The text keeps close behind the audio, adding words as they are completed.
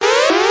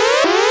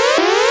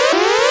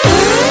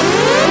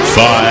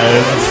5,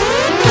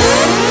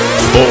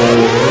 4,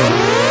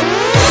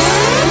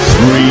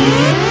 3,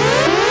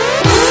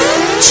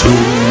 2,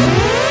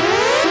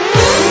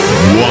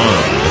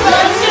 1.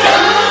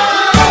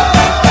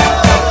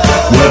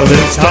 Well,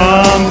 it's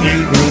Tom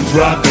Ingram's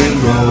Rock and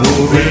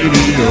Roll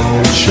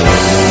Radio Show.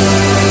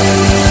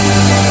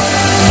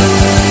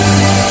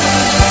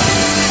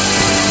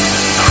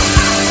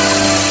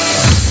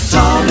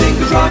 Tom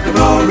Ingram's Rock and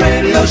Roll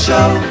Radio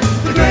Show.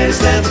 The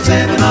greatest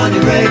entertainment on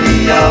your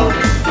radio.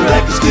 The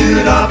record's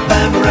queued up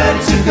and we're ready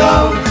to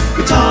go.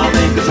 The Tom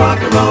Ingram's Rock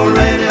and Roll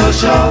Radio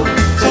Show.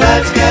 So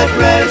let's get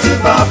ready to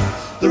bop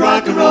the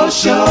Rock and Roll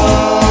Show.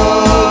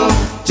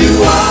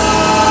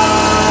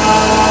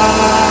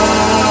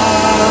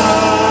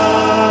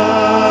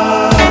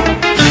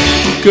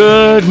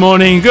 Good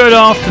morning, good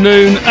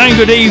afternoon and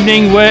good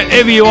evening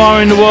wherever you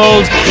are in the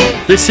world.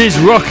 This is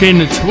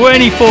Rockin'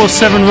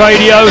 24/7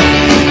 Radio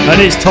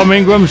and it's Tom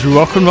Ingram's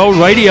Rock and Roll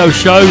Radio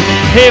Show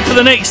here for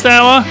the next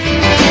hour.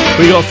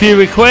 We got a few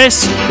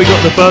requests, we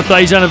got the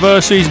birthdays,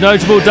 anniversaries,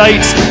 notable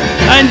dates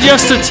and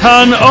just a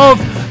ton of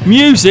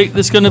music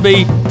that's going to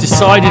be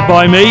decided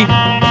by me.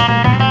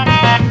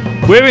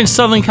 We're in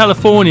Southern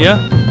California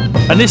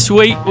and this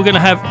week we're going to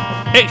have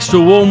extra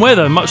warm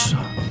weather, much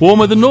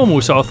warmer than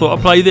normal, so I thought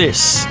I'd play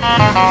this.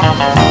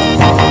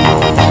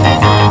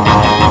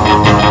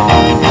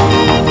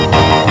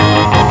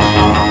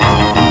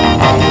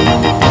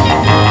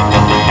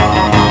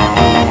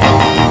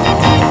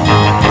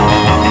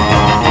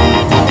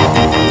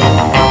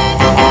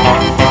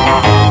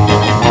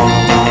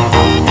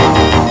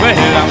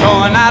 Well, I'm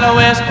going out of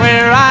west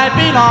where I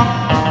belong,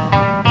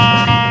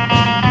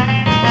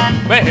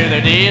 where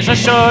the days are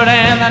short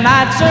and the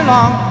nights are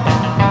long,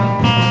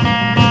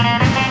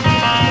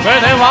 where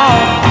they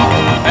walk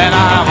and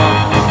I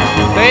walk,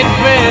 they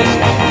twist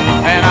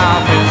and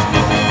I'll twist,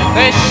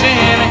 they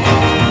shimmy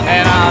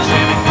and I'll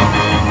shimmy,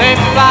 they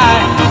fly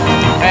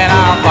and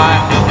I'll fly.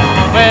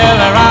 Well,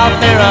 they're out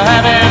there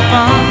having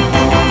fun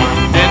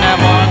in that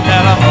one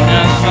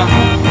California sun.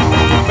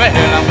 Well,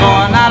 I'm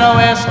going out of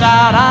west,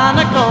 out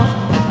on the coast,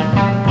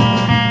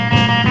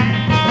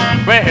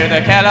 where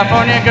the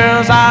California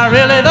girls are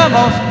really the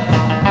most,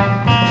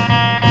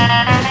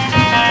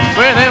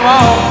 where they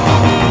walk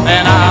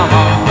and I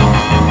walk,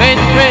 they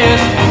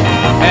twist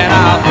and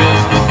I'll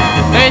twist,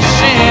 they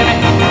shimmy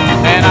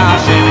and I'll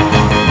shimmy,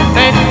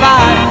 they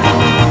fly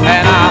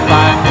and I'll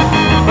fly.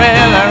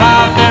 Well, they're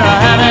out there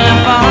having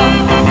fun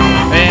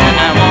in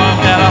that one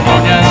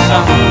California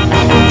sun.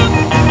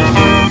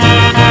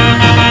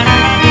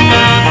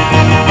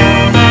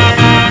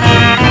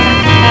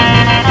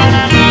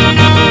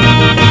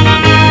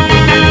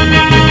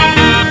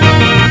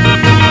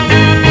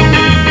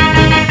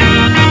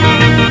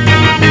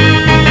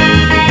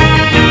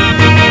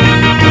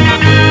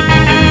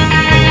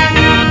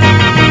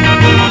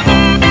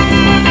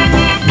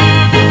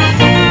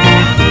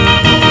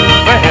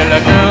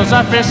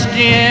 Are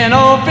frisky in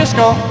old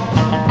Frisco,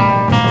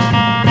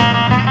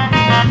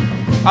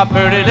 a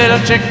pretty little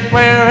chick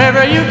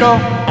wherever you go,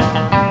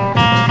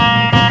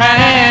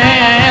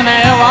 and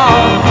they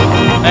walk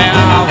and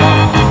I'll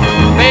walk,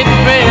 they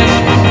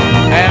twist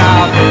and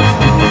I'll twist,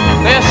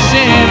 they'll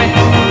shimmy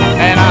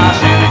and I'll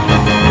shimmy,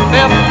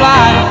 they'll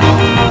fly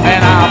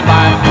and I'll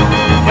fly.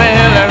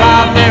 Well, they're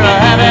out there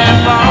having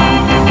fun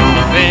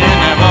in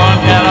that warm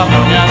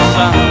California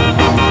sun.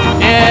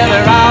 Yeah,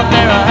 they're out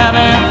there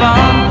having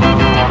fun.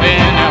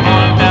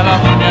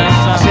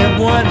 I said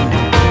 1,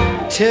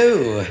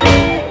 2,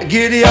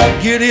 giddy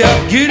up, giddy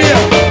up, giddy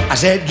up. I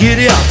said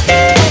giddy up,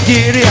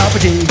 giddy up, a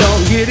ding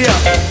dong, giddy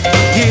up,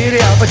 giddy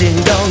up, a ding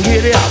dong,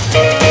 giddy up,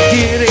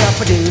 giddy up,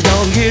 a ding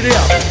dong, giddy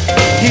up,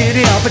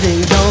 giddy up, a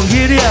ding dong,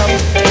 giddy up,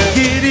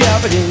 giddy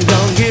up, a ding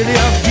dong, giddy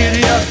up,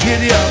 giddy up,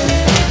 giddy up.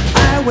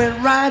 I went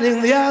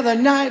riding the other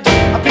night.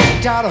 I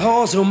picked out a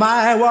horse, oh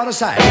my, what a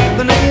sight.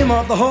 The name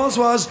of the horse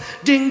was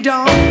Ding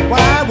Dong.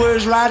 While I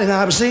was riding,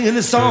 I was singing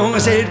this song. I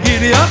said,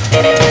 giddy up,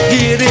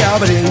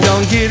 ding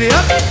dong, giddy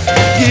up,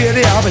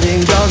 giddy up,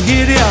 ding dong,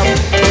 giddy up,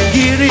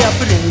 giddy up,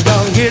 ding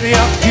dong, giddy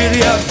up,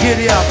 giddy up,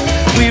 giddy up.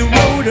 We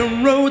rode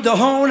and rode the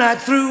whole night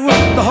through.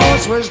 The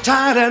horse was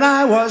tired and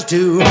I was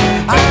too.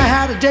 I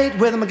had a date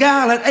with my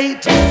gal at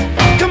 8.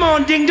 Come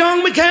on, ding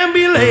dong, we can't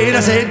be late. I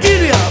said,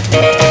 giddy up,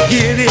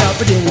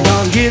 ding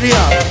dong, giddy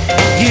up,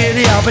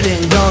 giddy up,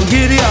 ding dong,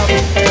 giddy up,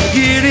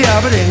 giddy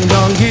up, ding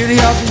dong, giddy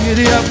up,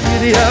 giddy up,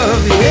 giddy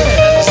up,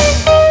 yes.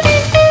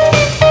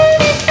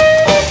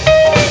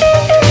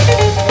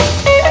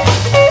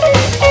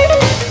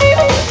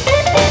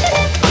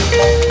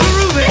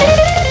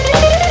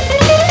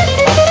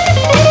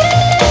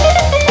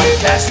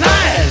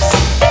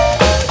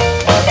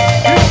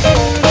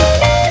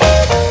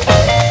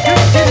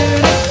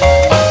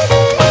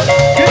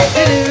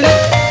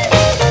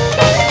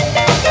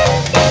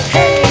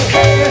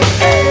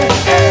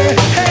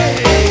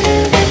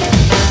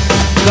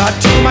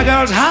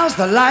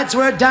 The lights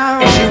were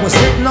down. She was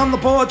sitting on the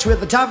porch with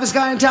the toughest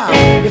guy in town.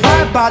 If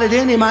I butted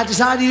in, he might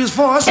decide to use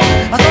force.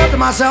 I thought to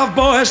myself,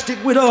 boy,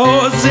 stick with a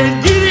horse. I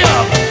said, giddy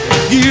up,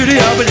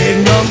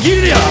 ding dong,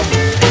 giddy up,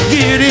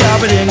 giddy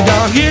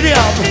giddy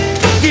up,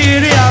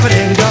 giddy up,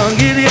 ding dong,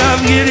 giddy up,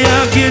 giddy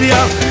up, giddy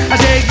up. I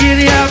say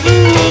giddy up,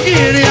 ooh,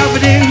 giddy up,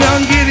 ding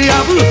dong, giddy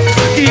up, ooh,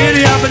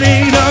 giddy up,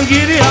 ding dong,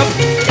 giddy up,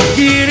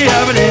 giddy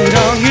up, ding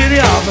dong, giddy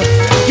up,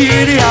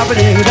 giddy up,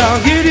 ding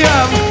dong, giddy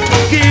up,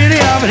 giddy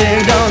up,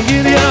 ding dong,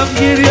 giddy up,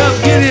 giddy up,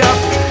 giddy up.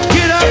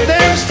 Get up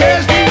them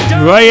stairs, ding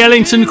dong. Ray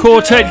Ellington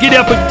Quartet, Giddy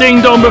Up at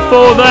Ding Dong.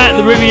 Before that,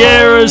 the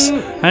Rivieras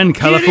and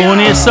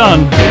California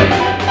Sun.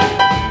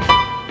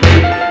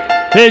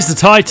 Here's the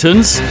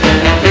Titans.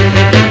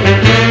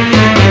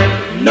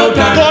 No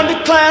time. Going to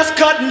class,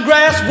 cutting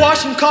grass,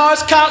 washing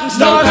cars, counting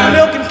stars, time.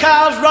 milking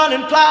cows,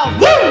 running plows.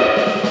 Woo!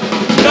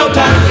 No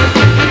time.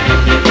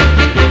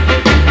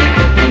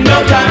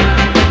 No time.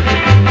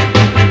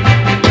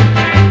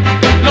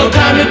 No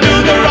time to do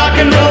the rock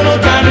and roll.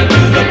 No time to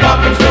do the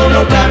pop and slow.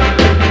 No time.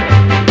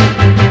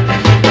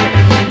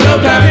 No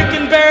time.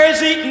 Picking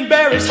berries, eating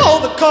berries,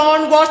 hold the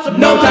corn, wash the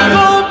No time.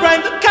 road, bring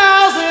the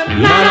cows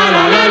in. Na na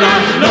na na na.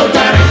 No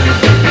time.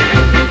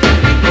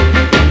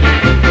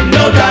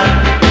 No time.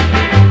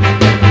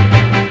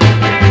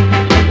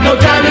 No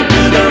time to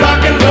do the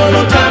rock and roll.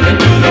 No time to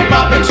do the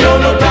pop and show.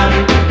 No time.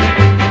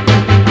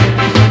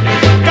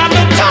 Got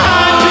no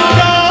time to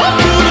go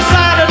to the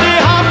Saturday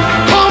hop,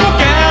 call a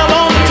gal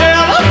on the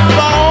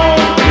telephone.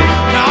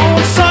 Now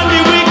on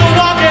Sunday we go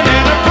walking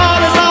and the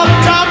party's all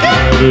talking.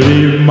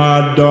 Leave my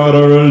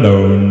daughter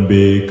alone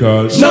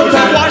because No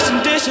time.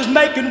 Washing dishes,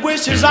 making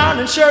wishes,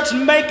 ironing shirts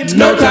and making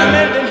No skirts, time.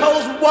 mending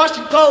hose and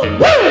washing clothes.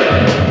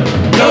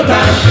 No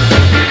time.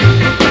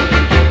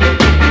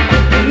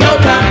 No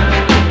time.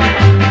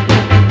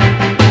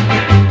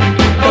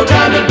 No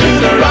time to do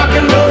the rock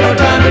and roll. No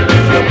time to do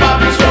the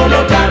pop and show.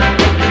 No time.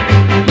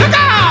 Look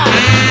out!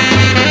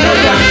 No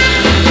time.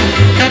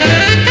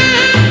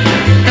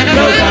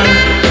 No time.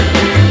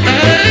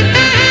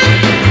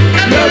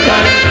 No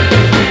time.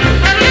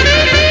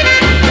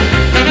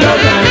 No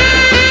time.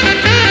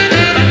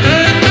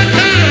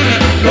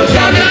 No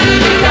time to do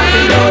the rock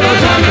and roll. No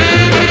time to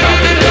do the pop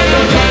and show.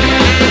 No time.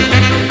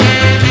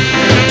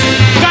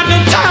 Got no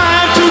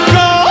time to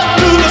go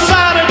to the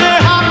Saturday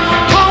hop,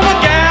 call a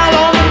gal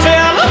on the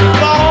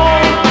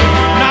telephone.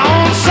 Now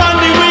on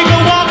Sunday we go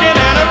walking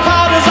and her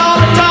party's all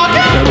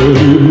talking.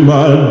 leave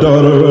my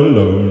daughter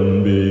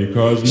alone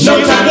because No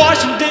She's time.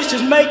 washing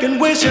dishes, making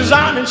wishes,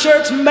 ironing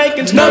shirts and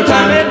making No skirts,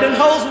 time. mending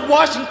hose and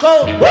washing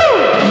clothes.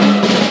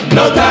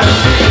 No time.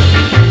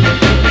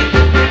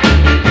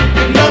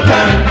 No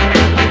time.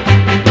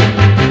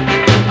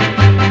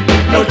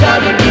 No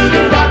time to do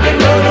the rock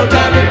and roll. No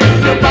time to do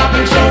the pop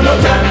and show. No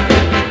time.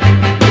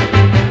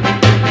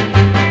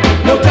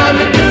 No time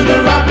to do the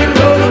rock and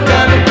roll. No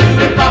time to do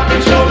the pop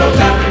and show. No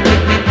time.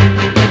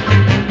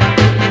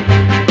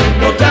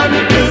 No time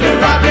to do the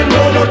rock and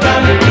roll. No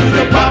time to do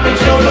the pop and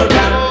show. No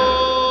time.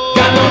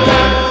 Got no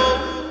time.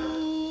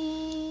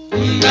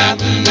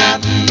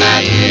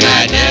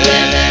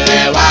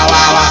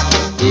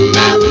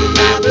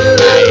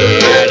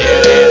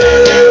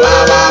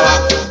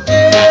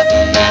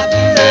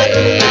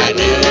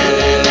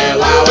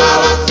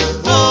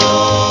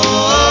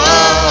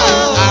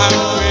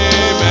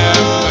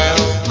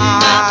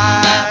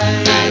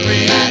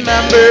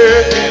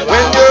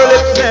 When your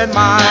lips met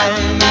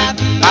mine,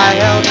 I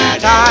held you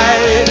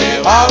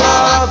tight all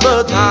of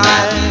the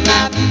time.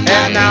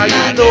 And now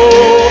you know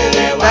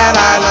that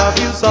I love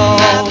you so.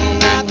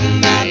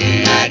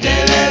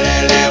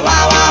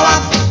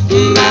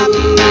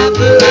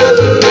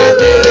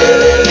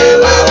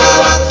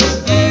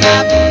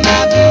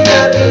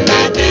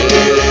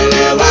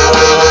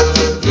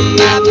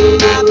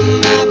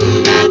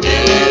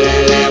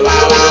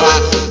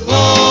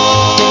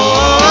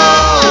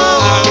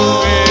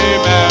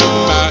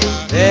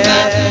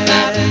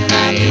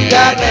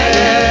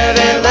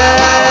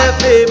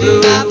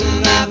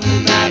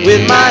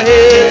 With my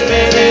head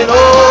spinning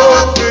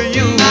over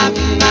you.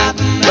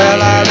 Well,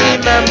 I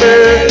remember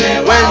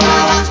when you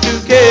used to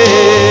care.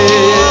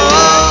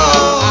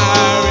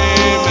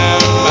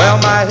 Well,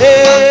 my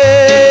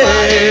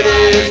head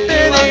is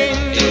spinning,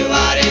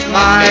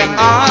 my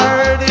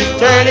heart is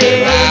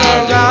turning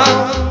around.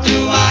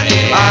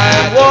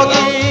 I'm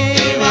walking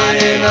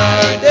in a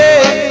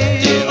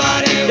daze.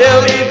 Tell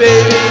me,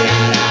 baby,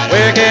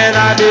 where can I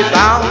be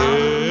found?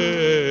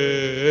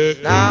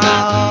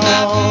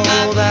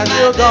 Now that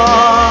you're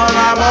gone,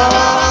 I'm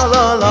all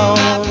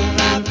alone.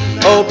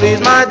 Oh, please,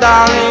 my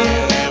darling,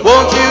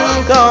 won't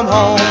you come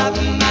home?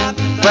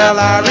 Well,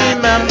 I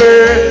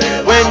remember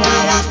when you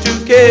used to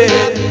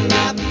care.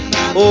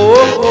 Oh,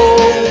 oh, oh.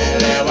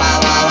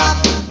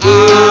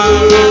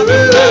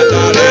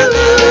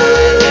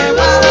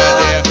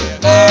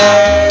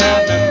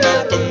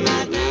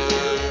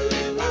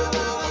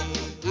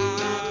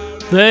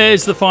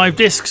 There's the 5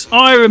 discs.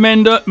 I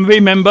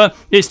remember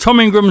it's Tom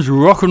Ingram's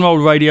Rock and Roll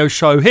Radio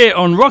Show here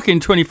on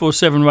Rockin'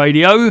 24/7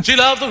 Radio. She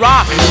loves the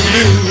rock.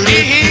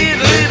 Hee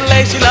little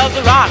lady, she loves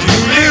the rock.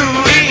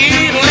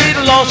 Hee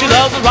little Lord, she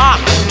loves the rock.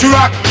 To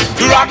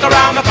rock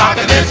around the clock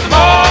and it's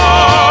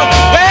more.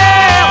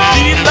 Well,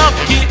 she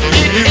loves hee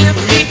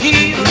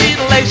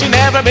little lady, she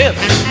never miss.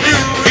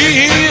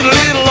 Hee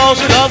little Lord,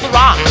 she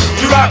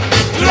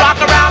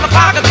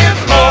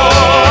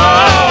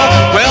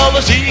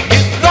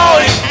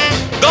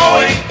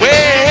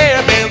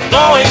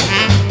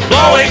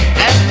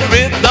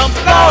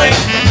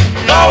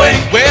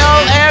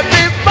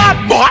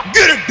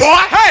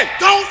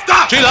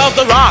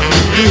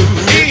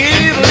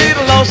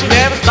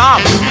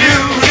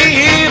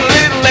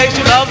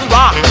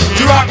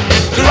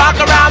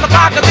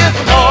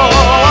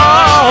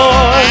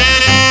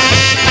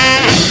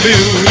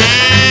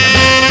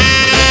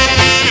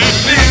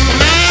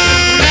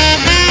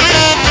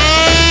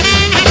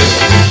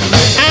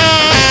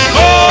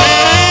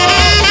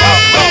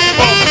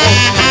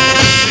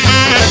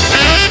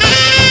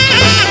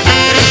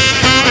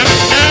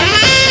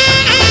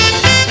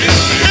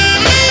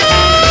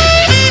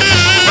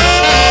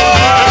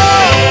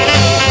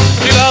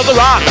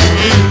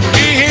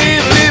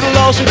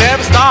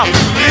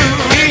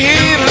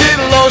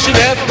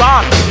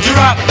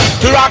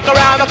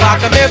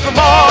rock and dance some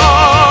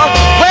more.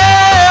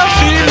 Well,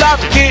 she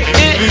loves to kiss,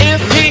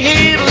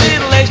 he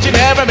little lace she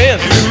never miss.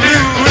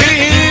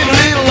 He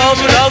little low,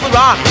 she loves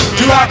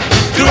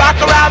to rock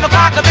around the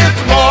clock and dance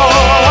some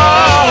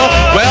more.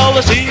 Well,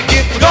 she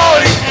gets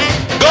going,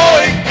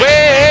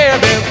 well,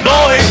 it's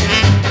going,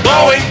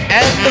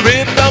 and the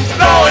rhythm's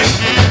going.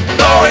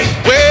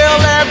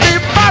 Well,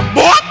 everybody,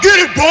 boy, get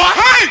it, boy.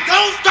 Hey,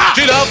 don't stop.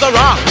 She loves the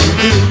rock.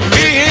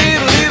 He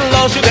little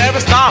low, she never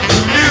stops.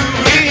 He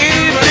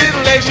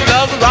little late, she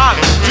loves the rock.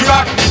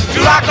 To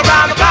rock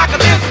around the clock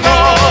and this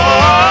more.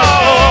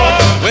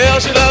 Well,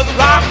 she loves to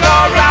rock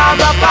around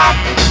the clock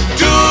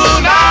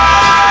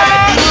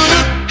tonight.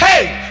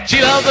 Hey,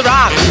 she loves the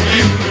rock.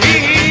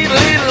 He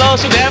little low,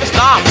 she never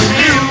stops.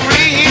 He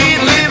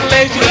little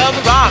late, she loves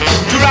the rock.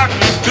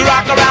 To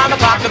rock around the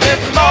clock and this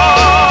more.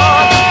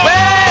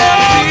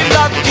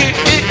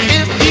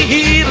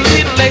 He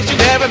little late, she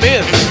never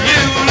miss.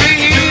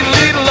 He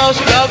little low,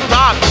 she loves to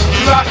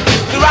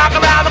rock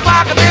around the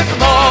clock and this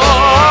more.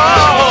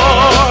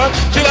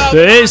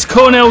 There's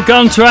Cornell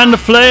Gunter and the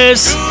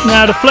Flares.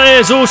 Now the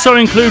Flares also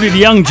included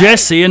young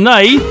Jessie, and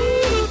they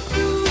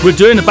were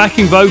doing the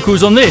backing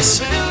vocals on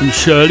this from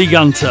Shirley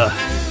Gunter.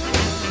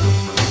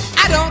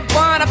 I don't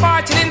want a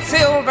fortune in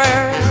silver,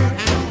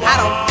 I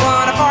don't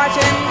want a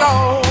fortune in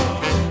gold,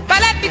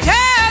 but let me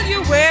tell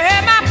you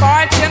where my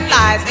fortune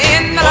lies,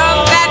 in the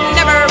love that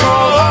never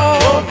grows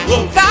old.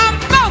 Some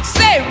folks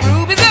say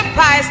rubies are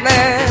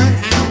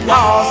priceless,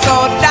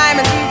 also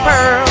diamonds and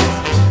pearls.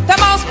 The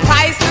most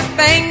priceless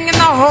thing in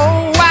the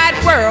whole wide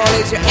world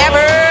is your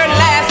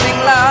everlasting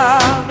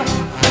love.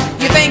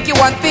 You think you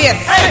want this,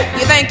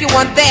 you think you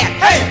want that,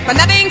 but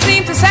nothing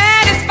seems to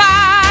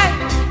satisfy.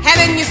 And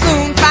then you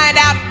soon find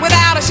out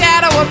without a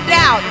shadow of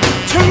doubt,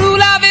 true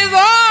love is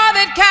all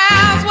that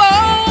counts.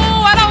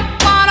 Whoa, I don't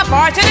want a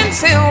fortune in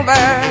silver,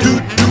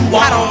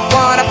 I don't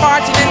want a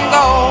fortune in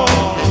gold.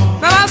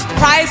 The most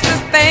priceless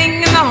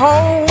thing in the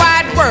whole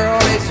wide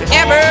world is your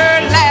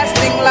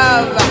everlasting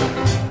love.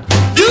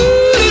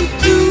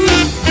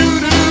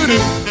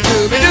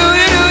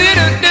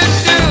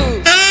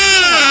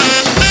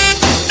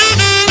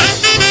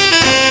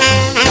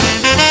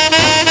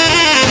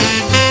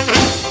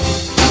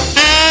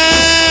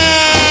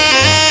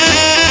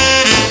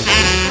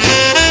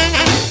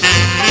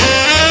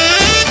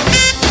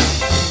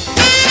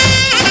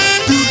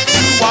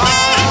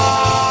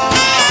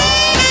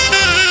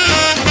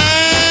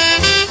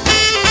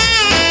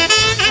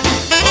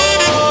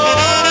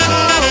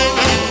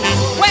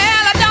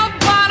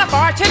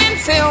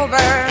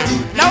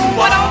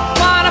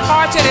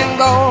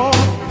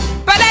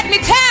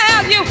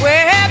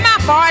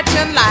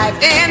 Fortune lies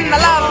in the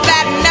love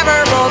that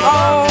never grows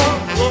old.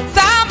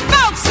 Some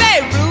folks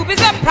say rubies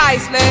are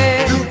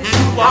priceless,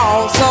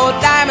 also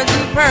diamonds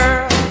and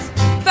pearls.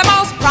 The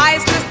most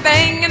priceless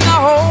thing in the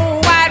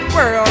whole wide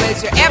world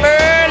is your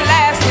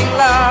everlasting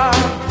love.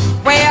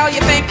 Well,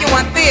 you think you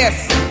want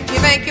this, you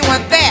think you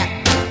want that,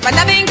 but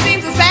nothing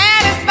seems to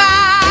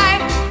satisfy.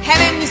 And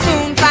then you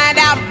soon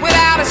find out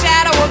without a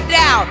shadow of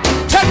doubt,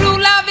 true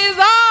love is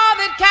all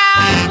that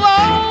counts.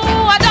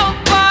 Whoa, I don't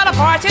want a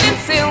fortune in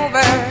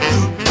silver,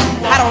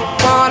 I don't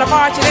want a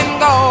fortune in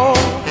gold.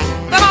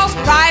 The most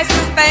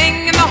priceless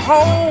thing in the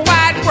whole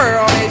wide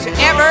world is your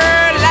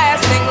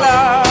everlasting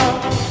love.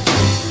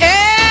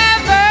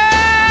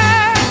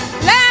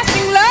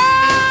 Everlasting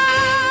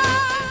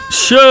love.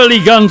 Shirley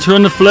Gunter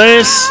and the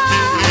Flares.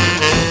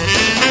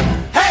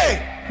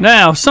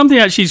 Now, something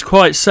actually is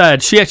quite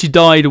sad. She actually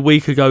died a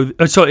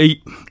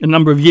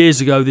number of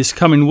years ago this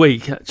coming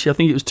week. Actually, I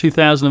think it was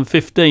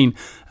 2015.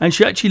 And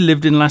she actually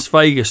lived in Las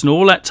Vegas. And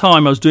all that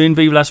time I was doing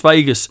Viva Las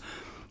Vegas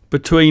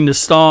between the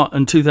start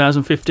and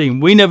 2015.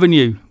 We never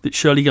knew that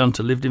Shirley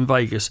Gunter lived in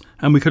Vegas,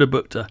 and we could have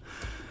booked her.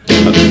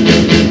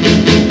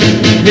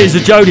 Here's the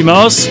Jody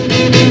Mars.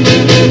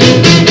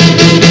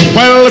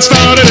 Well, it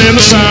started in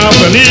the south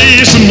and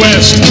east and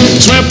west,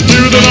 swept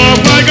through the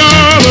north like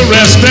all the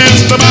rest.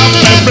 Danced about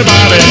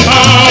everybody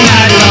all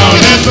night long.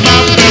 Danced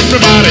about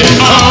everybody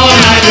all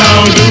night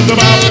long. Do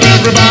about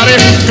everybody,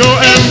 go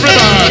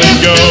everybody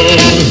go.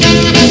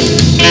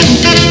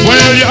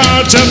 Well, you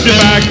arch up your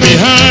back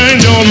behind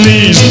your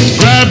knees,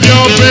 grab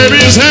your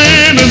baby's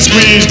hand and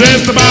squeeze.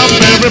 Danced about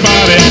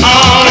everybody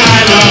all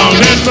night long.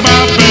 Danced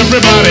about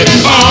everybody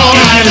all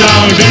night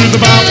long. Do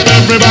about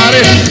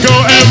everybody,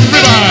 go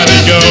everybody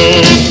go.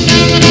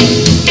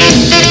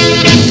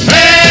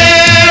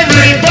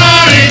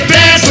 Everybody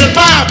dance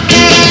about.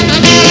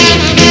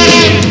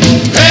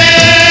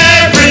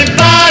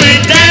 Everybody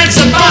dance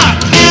about.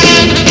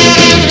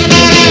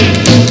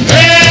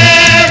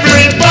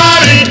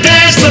 Everybody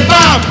dance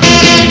about.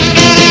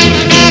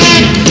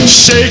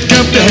 Shake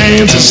up your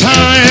hands as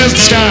high as the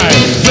sky.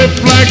 Flip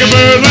like a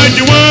bird, like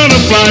you wanna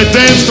fly.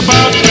 Dance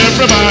about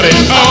everybody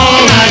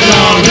all night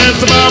long.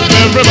 Dance about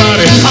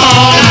everybody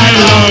all night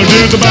long.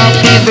 Do about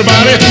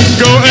everybody,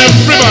 go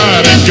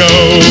everybody go.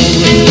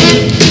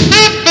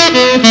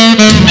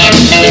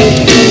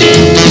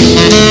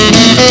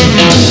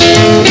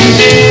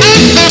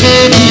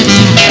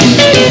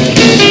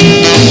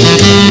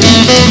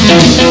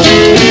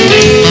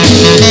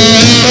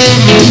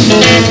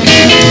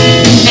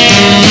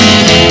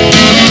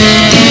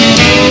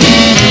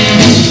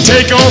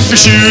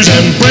 blues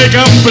and break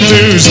up in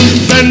twos.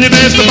 Then you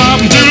dance the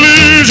bop to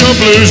lose your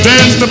blues.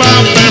 Dance the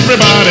bop,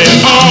 everybody,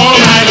 all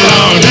night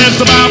long. Dance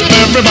the bop,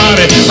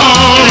 everybody,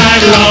 all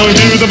night long.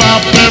 Do the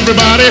bop,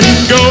 everybody,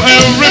 go,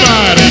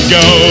 everybody,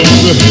 go.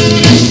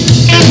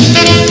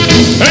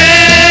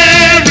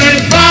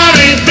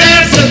 Everybody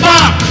dance the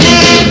bop.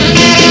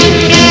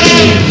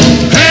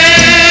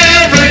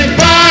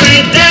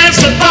 Everybody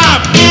dance the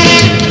bop.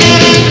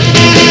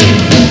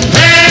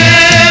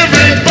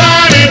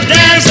 Everybody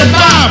dance the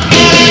bop.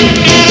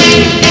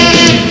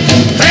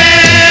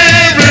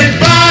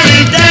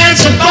 Everybody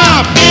dance the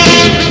bop.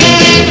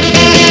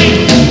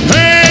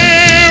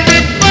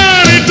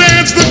 Everybody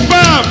dance the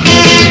bop.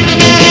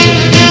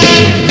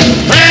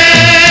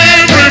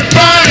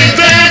 Everybody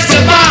dance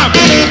the bop.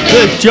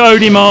 The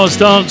Jody Mars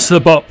Dance the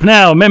Bop.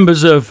 Now,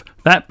 members of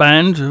that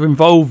band are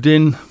involved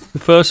in the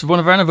first of one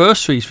of our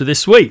anniversaries for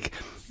this week.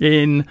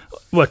 In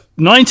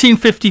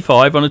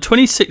 1955, on the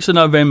 26th of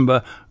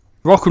November,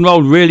 rock and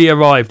roll really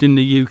arrived in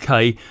the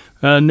UK.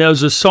 And there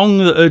was a song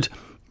that had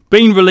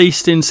been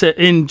released in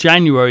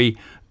January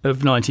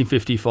of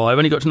 1955,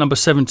 only got to number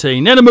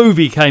 17. Then a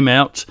movie came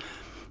out,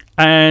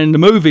 and the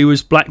movie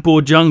was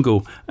Blackboard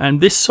Jungle. And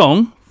this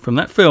song from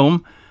that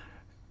film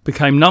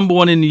became number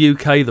one in the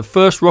UK, the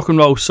first rock and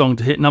roll song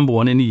to hit number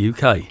one in the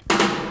UK.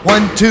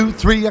 1, 2,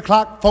 3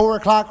 o'clock, 4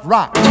 o'clock,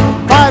 rock.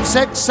 5,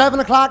 6, 7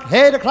 o'clock,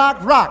 8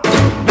 o'clock, rock.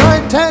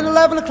 9, 10,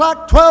 11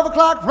 o'clock, 12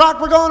 o'clock, rock.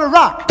 We're gonna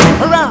rock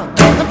around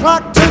the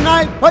clock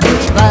tonight. Put your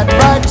glad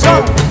rags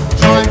on,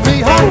 join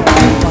me home.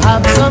 We'll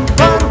have some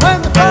fun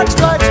when the clock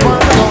strikes 1.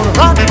 We're gonna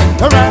rock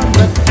around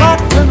the clock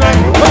tonight.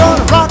 We're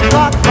gonna rock,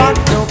 rock, rock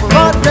till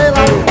broad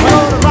daylight. We're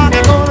gonna rock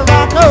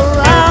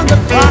around the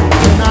clock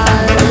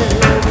tonight.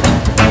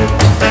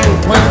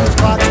 When the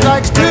clock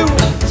strikes 2,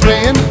 3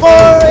 and 4,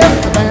 if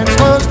the band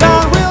slows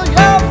down, we'll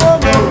yell for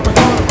more. We're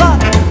gonna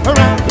rock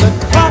around the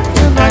clock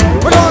tonight.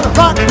 We're gonna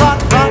rock, rock,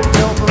 rock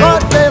till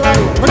broad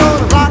daylight. We're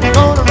gonna rock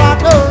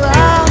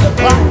around the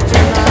clock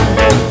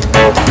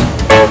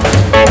tonight.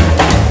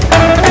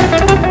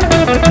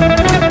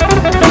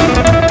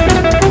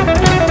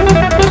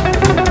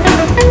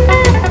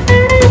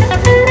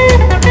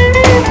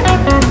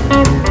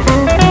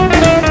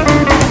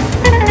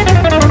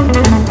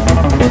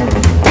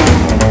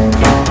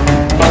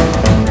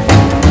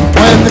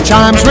 When the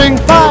chimes ring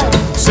 5,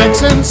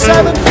 6 and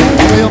 7,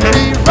 we'll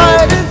be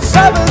right in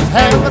 7th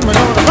heaven. We're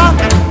gonna rock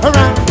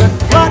around the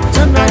clock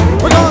tonight.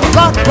 We're gonna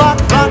rock, rock,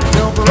 rock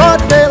till broad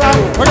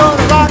daylight. We're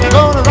gonna rock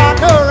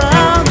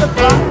around the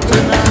clock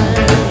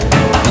tonight.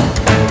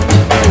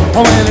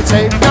 Oh, when it's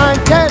 8, 9,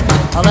 10,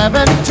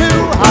 11, 2,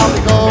 I'll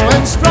be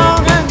going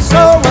strong and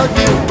so will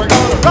you. We're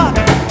gonna rock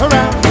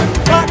around the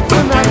clock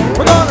tonight.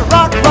 We're gonna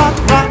rock, rock,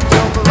 rock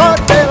till broad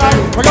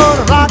daylight. We're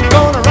gonna rock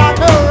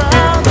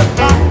around the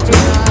clock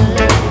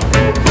tonight.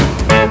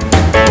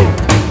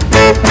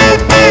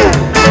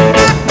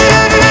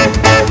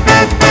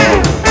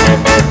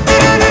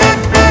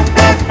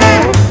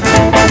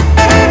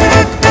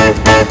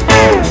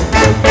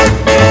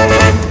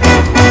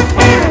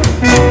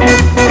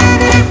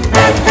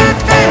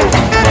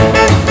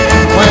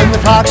 When the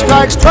clock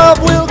strikes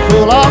 12, we'll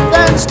cool off,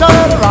 then start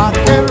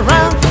rocking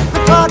around the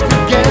clock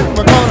again.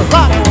 We're gonna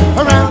rock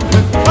around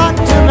the clock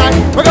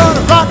tonight. We're gonna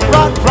rock,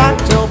 rock, rock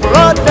till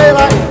broad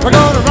daylight. We're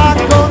gonna rock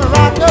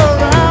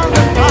around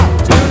the clock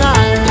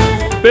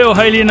tonight. Bill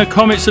Haley and the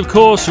Comets, of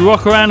course,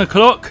 rock around the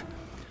clock.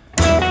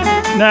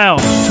 Now,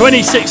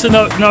 26th of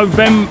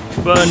November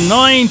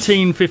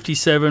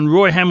 1957,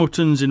 Roy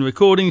Hamilton's in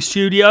recording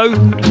studio,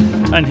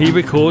 and he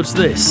records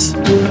this.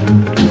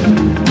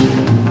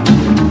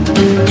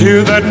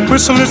 Hear that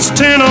whistle, it's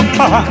 10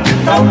 o'clock.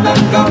 Don't let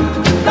go,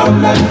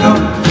 don't let go,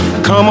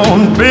 Come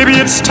on, baby,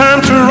 it's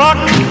time to rock.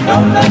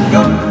 don't let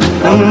go,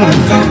 don't let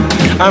go,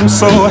 I'm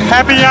so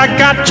happy I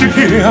got you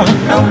here.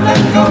 don't let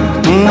go,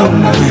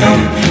 don't let go,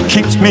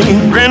 Keeps me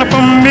grinning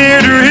from ear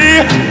to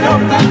ear.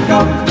 don't let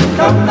go,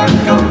 don't let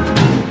go.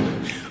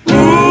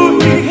 Ooh,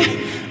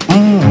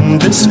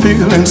 this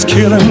feeling's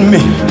killing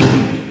me.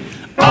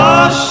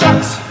 Oh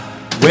shucks,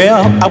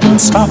 Well, I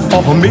won't stop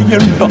for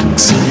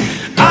 $1,000,000.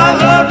 I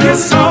love you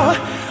so.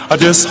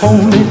 Just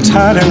hold me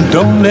tight and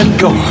don't let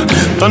go.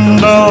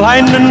 Thunder,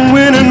 lightning,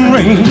 wind and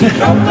rain.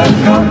 don't let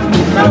go,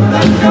 don't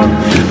let go,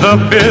 The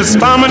beat's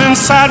bombing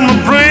inside my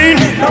brain.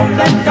 don't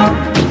let go,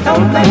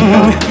 don't let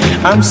go,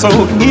 I'm so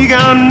eager,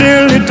 I'm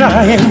nearly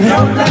dying.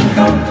 don't let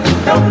go,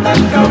 don't let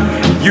go,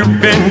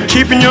 You've been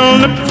keeping your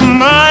lip from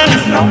mine.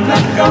 don't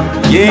let go,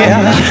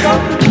 Yeah.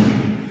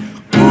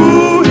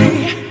 Ooh,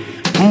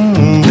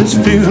 this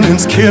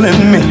feeling's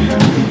killing me.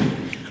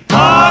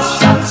 oh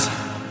shucks,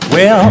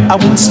 Well, I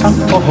won't stop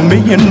for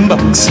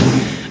 $1,000,000.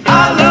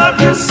 I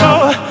love you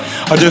so.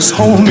 Just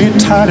hold me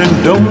tight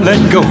and don't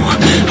let go.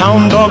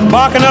 Hound dog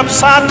barking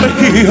upside the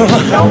hill.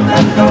 don't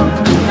let go,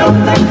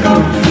 don't let go,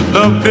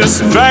 The fist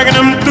dragging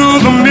him through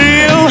the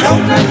mill.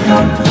 don't let go,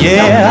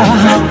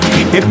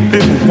 Yeah, if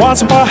it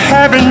wasn't for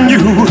having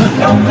you,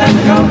 don't let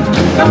go,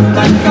 don't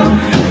let go,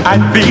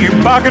 I'd be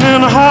barking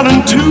and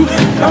hollering too.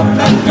 don't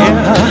let go,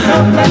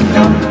 don't let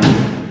go.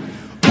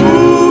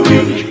 Ooh,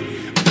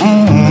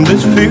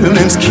 this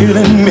feeling's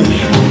killing me.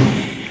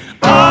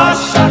 Oh,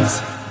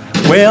 shucks.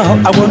 Well,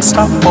 I won't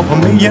stop for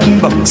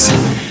 $1,000,000.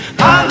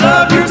 I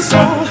love you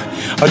so.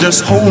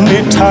 Just hold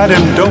me tight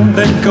and don't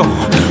let go.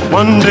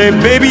 One day,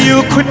 baby,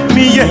 you'll quit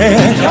me,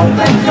 yeah. Don't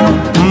let go.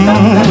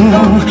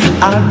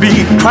 I'll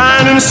be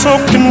crying and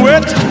soaking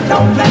wet.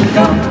 Don't let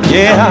go.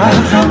 Yeah.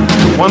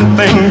 One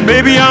thing,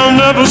 baby, I'll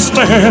never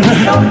stand.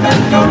 Don't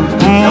let go.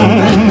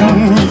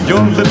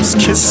 Your lips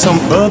kiss some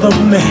other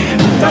man.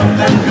 Don't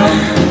let go.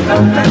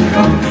 Don't let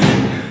go.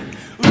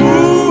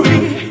 Ooh,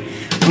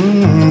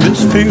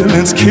 this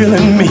feeling's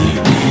killing me.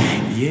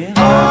 Yeah.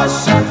 Oh,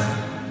 shucks.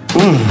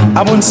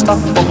 I wouldn't stop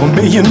for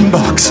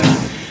 $1,000,000.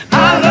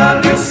 I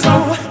love you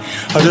so.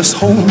 Just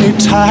hold me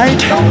tight.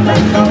 Don't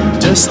let go.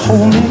 Just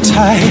hold me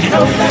tight.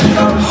 Don't let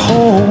go.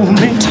 Hold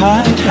me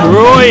tight.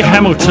 Roy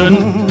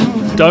Hamilton,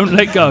 Don't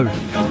Let Go.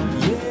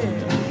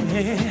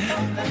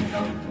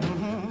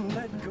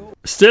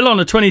 Still on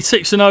the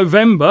 26th of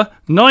November,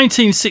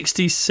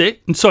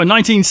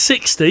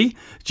 1960,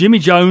 Jimmy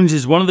Jones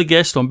is one of the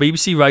guests on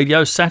BBC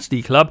Radio's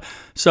Saturday Club.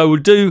 So we'll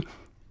do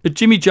a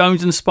Jimmy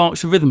Jones and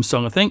Sparks of Rhythm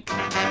song, I think.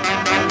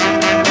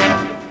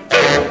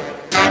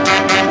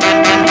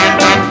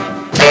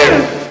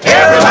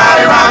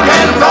 Everybody rock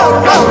and roll,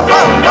 roll,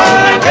 roll, roll.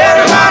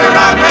 Everybody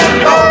rock and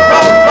roll,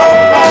 roll, roll,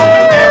 roll.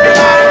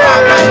 Everybody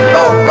rock and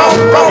roll, roll,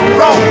 roll,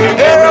 roll.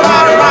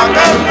 Everybody rock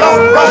and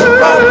roll, roll,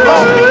 roll,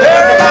 roll.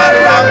 Everybody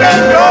rock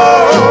and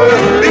roll.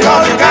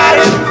 Because you got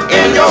it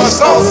in your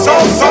soul,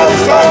 soul, soul,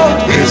 soul.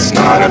 It's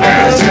not a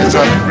dance, it's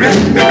a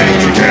rhythm that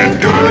you can't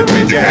do it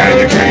with your hand,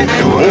 you can't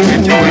do it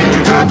with your feet.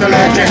 You got to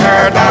let your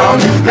hair down,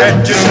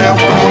 let yourself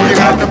go. You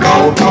got to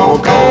blow, blow,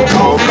 blow,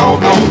 blow, blow,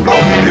 blow,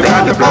 blow. You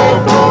got to blow,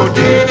 blow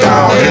deep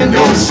down in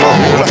your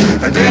soul,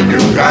 and then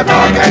you got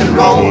rock and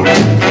roll.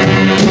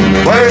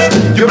 First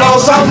you blow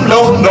some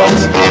low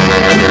notes,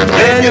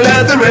 then you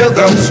let the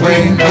rhythm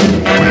swing.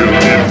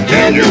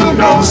 Then you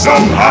blow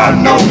some high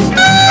notes,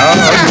 and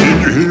then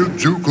you hear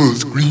Juke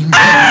scream.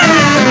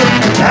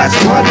 That's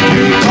what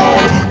you call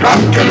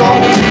rock and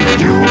roll.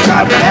 You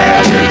got to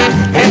have it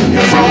in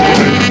your soul.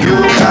 You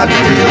got to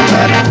feel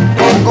that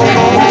go, go,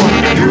 go.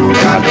 You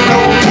got to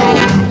blow, blow,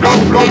 blow,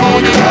 blow,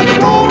 blow. You got to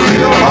blow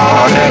real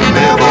hard and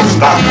never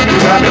stop. You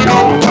got to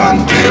blow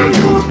until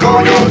you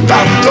go your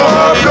top.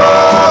 Blow,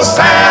 blow,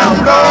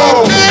 Sam,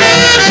 blow.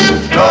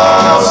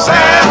 Blow,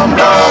 Sam,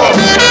 blow.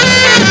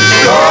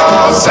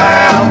 Blow,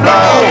 Sam,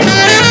 blow.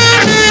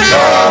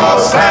 Blow,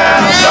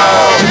 Sam,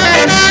 blow.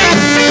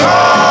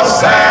 Blow,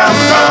 Sam,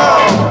 blow.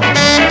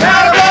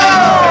 Gotta blow.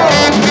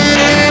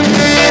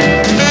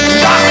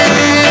 Rock,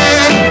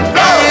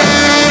 blow,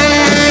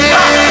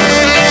 rock,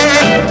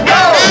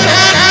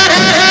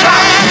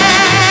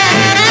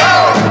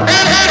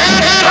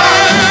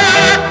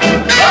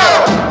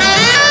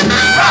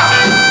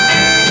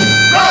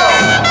 blow,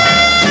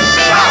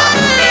 rock,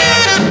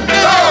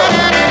 blow,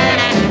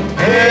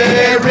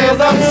 Hey,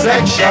 rhythm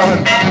section,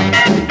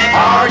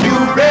 are you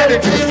ready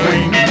to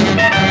swing?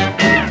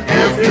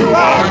 If you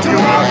are, you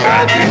are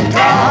that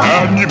guitar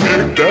and you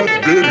make that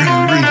baby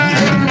ring.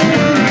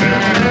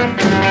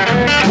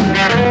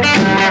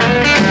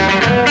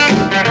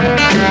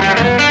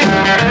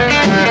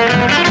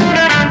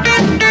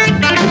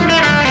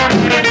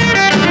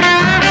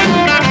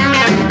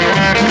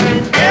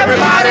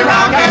 Everybody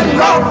rock and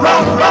roll,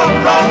 roll, roll,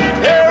 roll.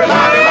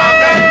 Everybody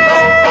rock and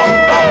roll, roll,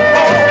 roll,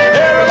 roll.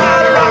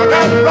 Everybody rock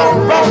and roll,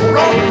 roll,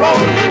 roll,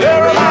 roll.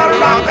 Everybody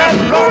rock and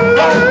roll,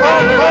 roll,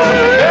 roll, roll.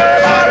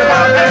 Everybody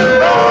rock and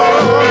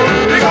roll.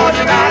 Because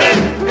you got it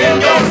in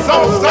your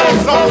soul, soul,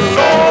 soul,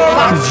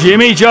 soul.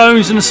 Jimmy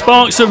Jones and the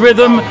Sparks of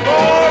Rhythm.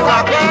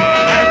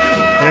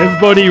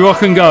 Everybody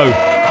rock and go.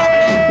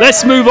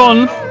 Let's move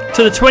on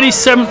to the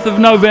 27th of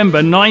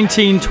November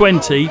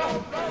 1920.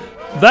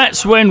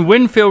 That's when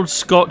Winfield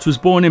Scott was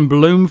born in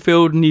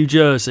Bloomfield, New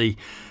Jersey.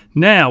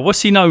 Now,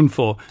 what's he known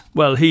for?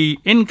 Well, he,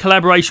 in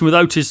collaboration with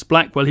Otis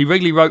Blackwell, he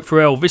regularly wrote for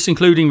Elvis,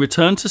 including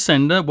Return to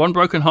Sender, One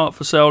Broken Heart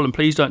for Sale, and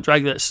Please Don't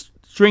Drag That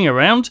String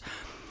Around.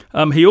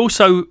 He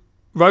also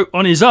wrote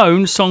on his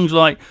own songs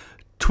like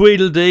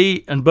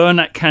Tweedledee and Burn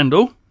That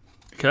Candle.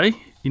 Okay,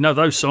 you know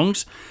those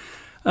songs.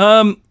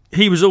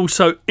 He was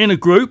also in a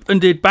group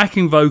and did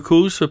backing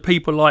vocals for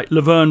people like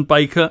Laverne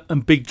Baker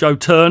and Big Joe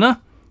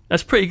Turner.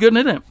 That's pretty good,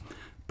 isn't it?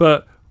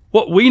 But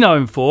what we know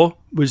him for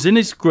was in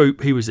his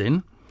group he was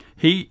in,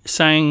 he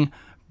sang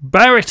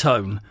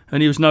baritone,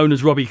 and he was known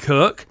as Robbie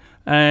Kirk.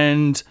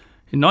 And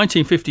in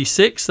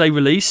 1956, they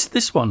released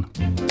this one.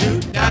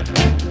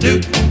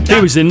 He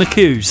was in the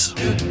Q's.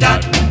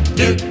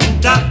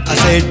 I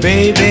said,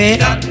 baby.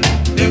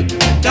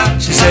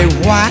 She said,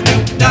 what?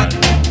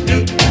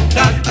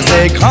 I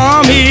said,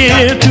 come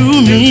here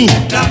to me.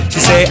 She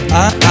said,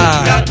 I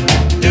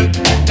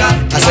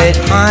said,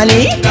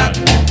 honey.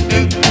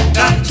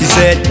 She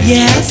said,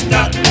 yes.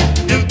 I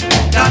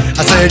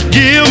said,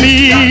 give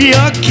me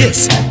a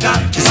kiss.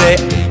 She said,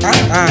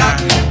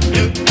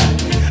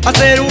 I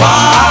said,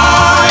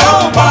 why,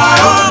 oh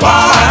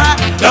why,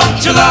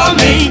 don't you love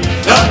me?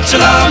 Don't you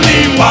love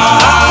me?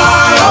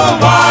 Why, oh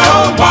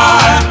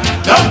why,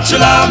 don't you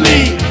love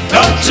me?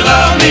 Don't you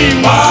love me?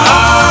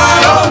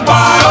 Why, oh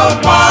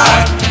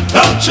why,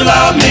 don't you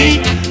love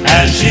me?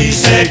 And she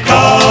said,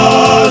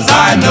 'cause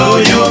I know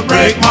you'll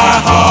break my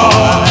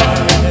heart.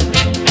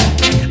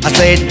 I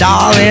say,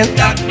 darling.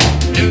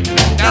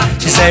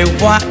 She say,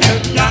 what?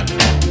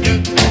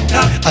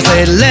 I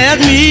say, let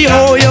me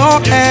hold your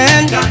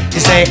hand. She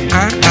say,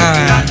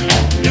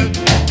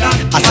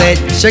 I said,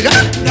 sugar.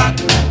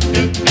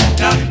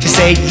 She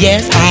said,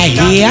 yes, I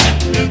hear.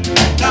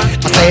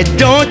 I said,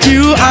 don't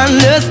you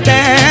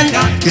understand?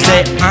 She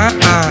said,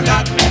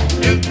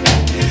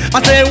 I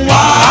said,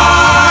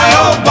 why,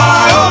 oh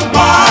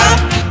why,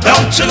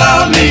 don't you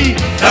love me?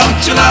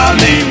 Don't you love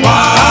me?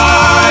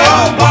 Why,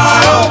 oh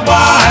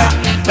why,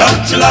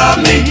 don't you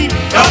love me?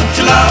 Don't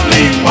you love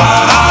me?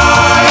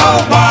 Why,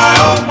 oh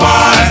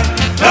why,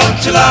 don't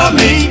you love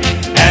me?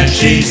 And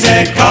she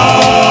said,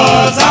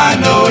 'cause I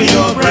know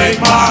you'll break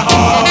my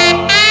heart.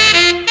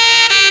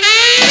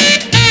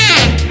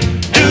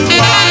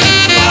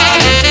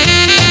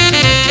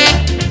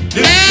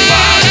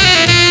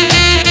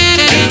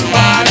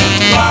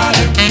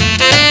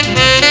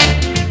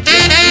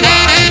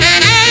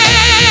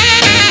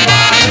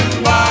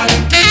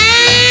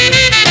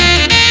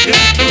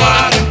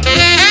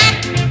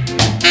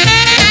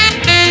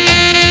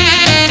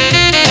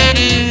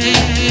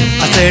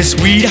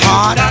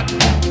 Sweetheart.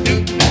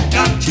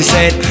 She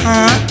said,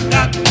 huh?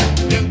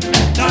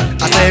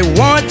 I said,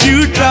 won't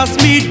you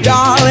trust me,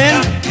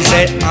 darling? She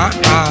said, I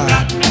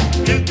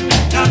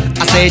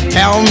said,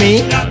 tell me.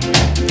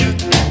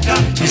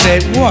 She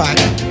said, what?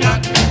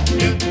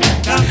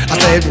 I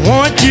said,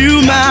 won't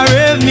you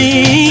marry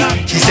me?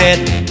 She said,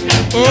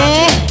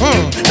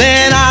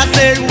 Then I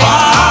said,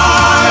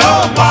 why,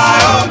 oh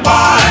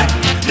why,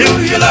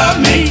 do you love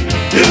me?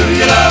 Do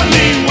you love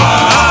me?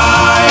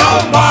 Why,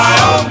 oh why,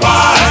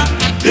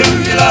 do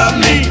you love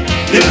me?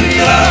 Do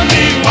you love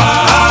me?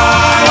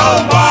 Why,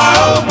 oh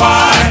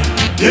why,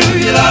 do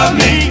you love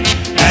me?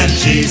 And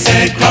she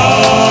said,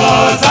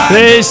 'cause I...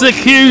 There's the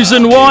Q's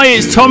and why.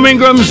 It's Tom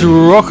Ingram's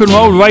Rock and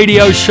Roll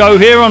Radio Show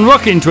here on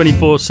Rockin'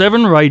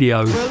 24/7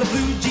 Radio.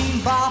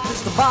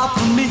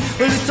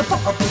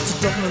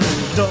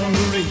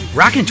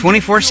 Rockin'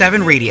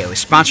 24/7 Radio is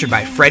sponsored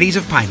by Freddy's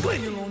of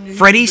Pinewood.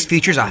 Freddy's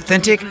features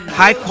authentic,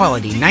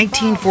 high-quality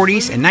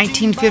 1940s and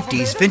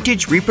 1950s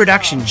vintage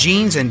reproduction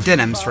jeans and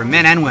denims for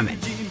men and women.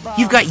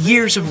 You've got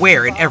years of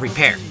wear in every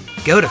pair.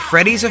 Go to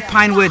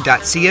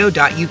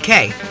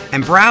freddy'sofpinewood.co.uk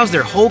and browse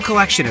their whole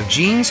collection of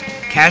jeans,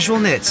 casual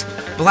knits,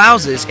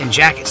 blouses, and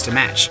jackets to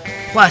match,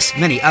 plus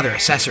many other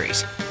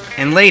accessories.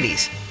 And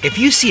ladies, if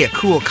you see a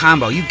cool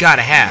combo you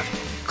gotta have,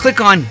 click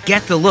on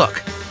Get the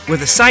Look, where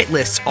the site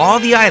lists all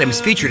the items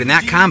featured in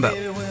that combo,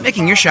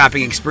 making your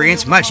shopping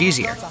experience much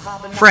easier.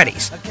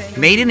 Freddy's,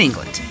 made in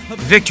England.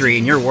 Victory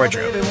in your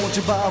wardrobe.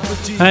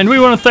 And we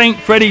want to thank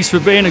Freddy's for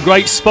being a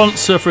great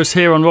sponsor for us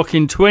here on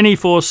Rockin'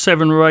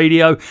 24/7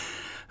 Radio.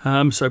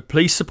 So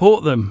please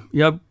support them.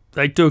 Yeah,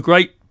 they do a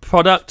great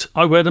product.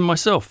 I wear them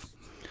myself.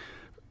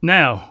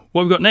 Now,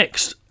 what we've got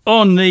next?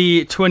 On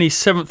the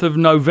 27th of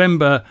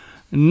November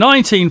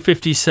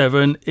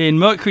 1957 in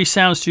Mercury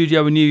Sound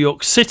Studio in New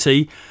York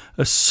City,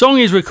 a song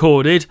is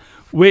recorded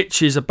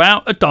which is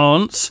about a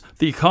dance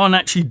that you can't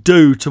actually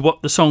do to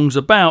what the song's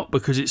about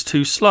because it's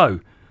too slow.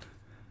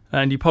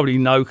 And you probably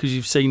know because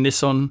you've seen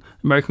this on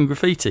American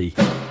Graffiti.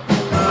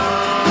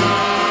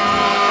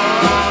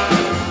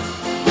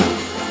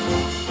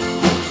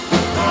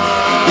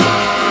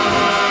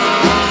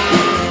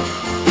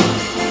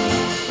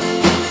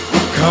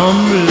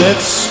 Come,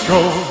 let's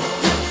stroll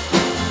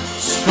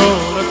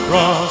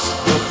across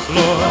the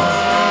floor.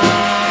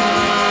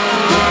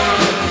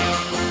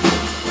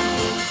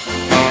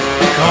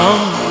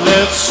 Come,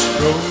 let's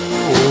stroll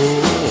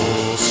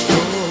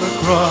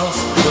across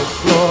the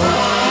floor.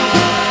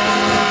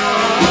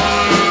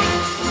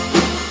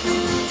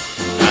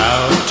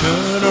 Now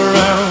turn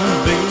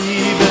around,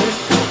 baby,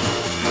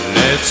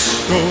 let's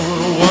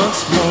stroll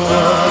once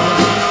more.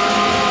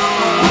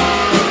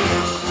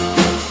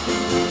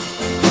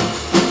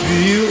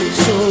 Feels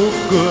so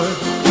good,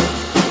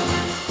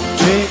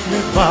 take me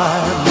by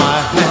my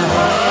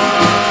hand.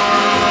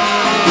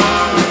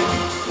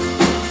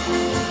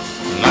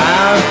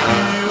 Life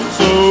feels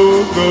so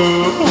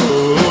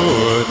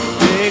good,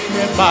 take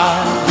me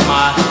by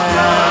my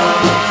hand.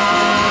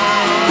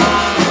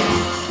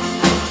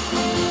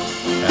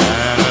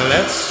 And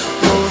let's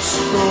go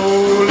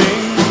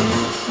strolling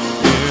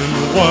in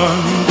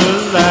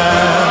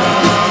Wonderland.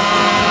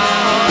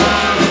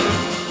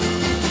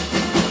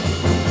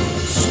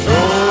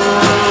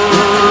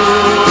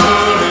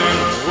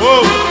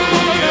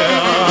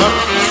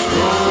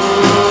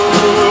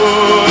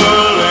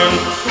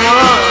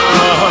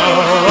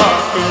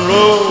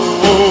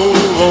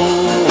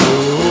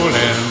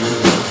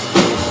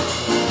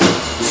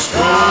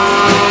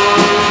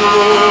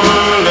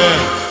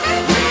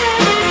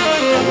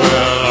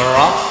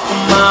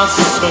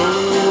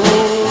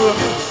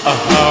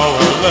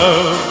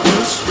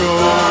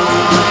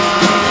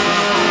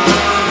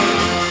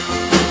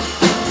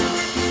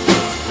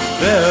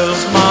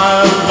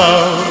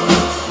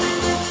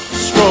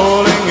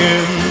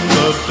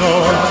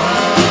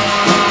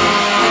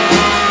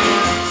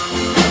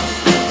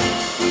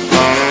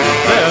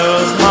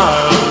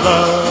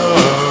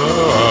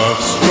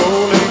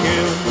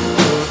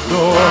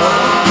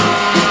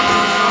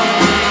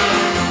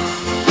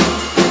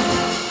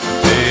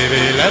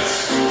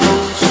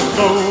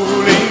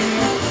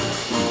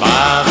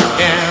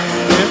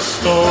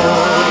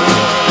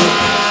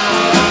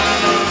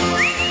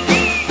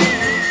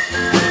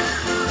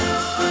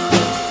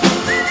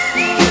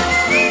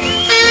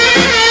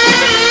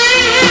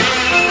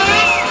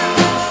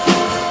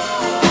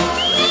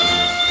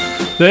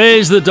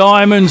 There's the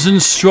Diamonds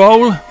and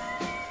Stroll.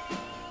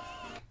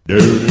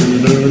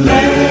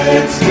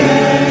 Let's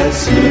get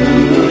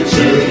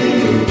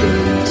smooching.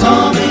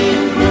 Tom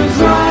Ingram's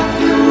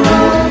Rock and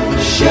Roll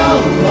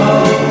Show.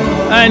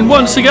 And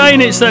once again,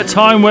 it's that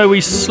time where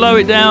we slow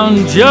it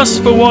down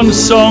just for one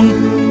song.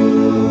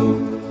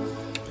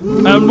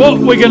 And what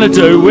we're going to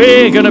do,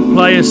 we're going to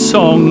play a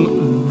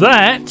song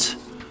that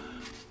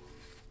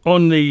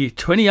on the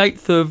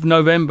 28th of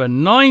November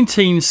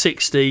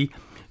 1960,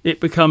 it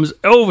becomes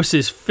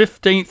Elvis's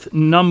 15th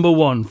number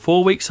one,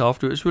 4 weeks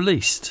after it was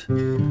released.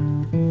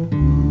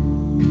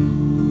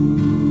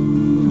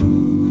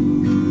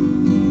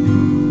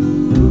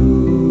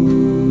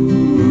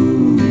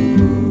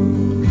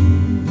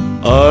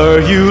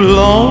 Are you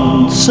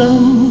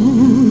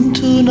lonesome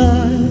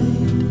tonight?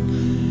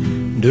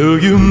 Do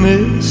you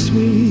miss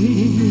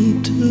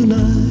me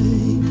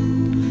tonight?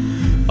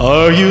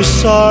 Are you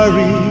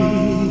sorry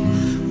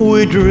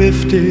we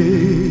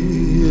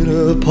drifted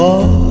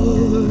apart?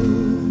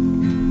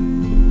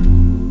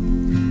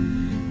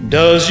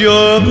 Does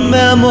your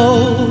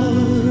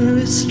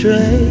memory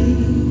stray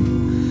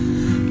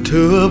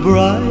to a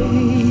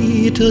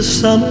bright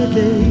summer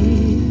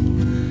day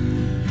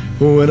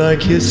when I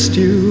kissed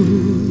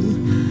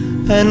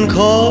you and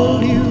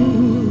called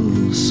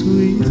you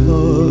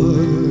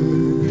sweetheart?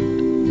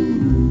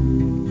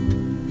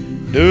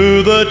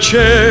 Do the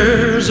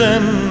chairs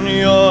in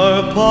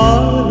your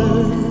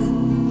parlor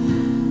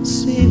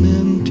seem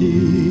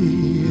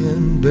empty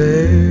and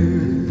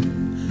bare?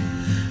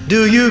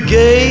 Do you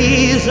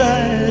gaze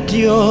at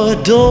your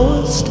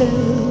doorstep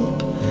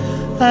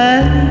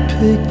and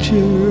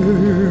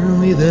picture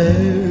me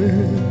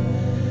there?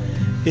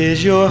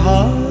 Is your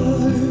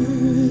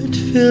heart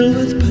filled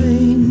with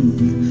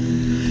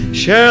pain?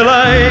 Shall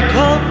I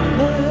come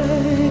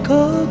back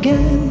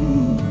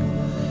again?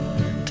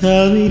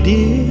 Tell me,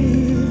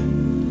 dear,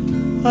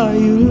 are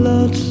you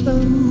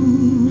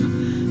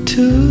lonesome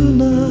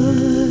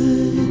tonight?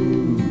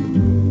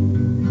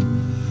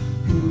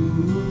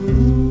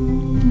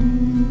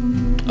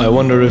 I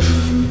wonder if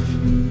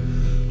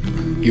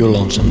you're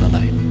lonesome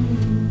tonight.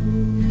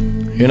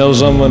 You know,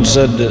 someone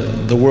said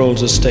the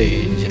world's a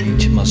stage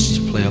and each must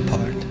play a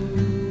part.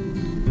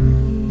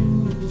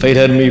 Fate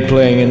had me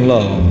playing in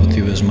love with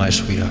you as my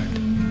sweetheart.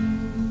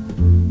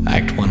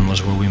 Act one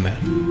was where we met.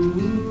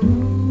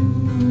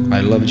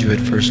 I loved you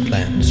at first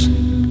glance.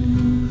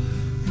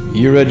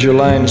 You read your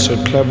lines so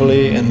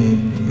cleverly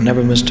and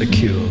never missed a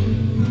cue.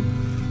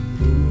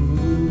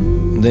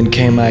 Then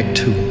came Act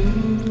two.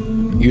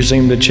 You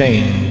seemed to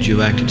change,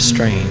 you acted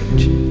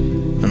strange,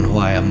 and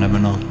why I've never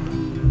known.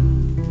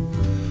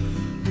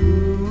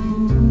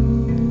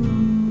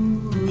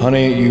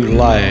 Honey, you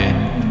lied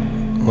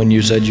when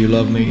you said you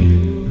loved me,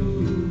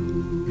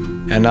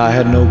 and I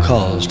had no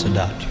cause to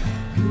doubt you.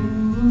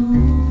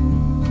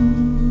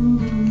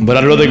 But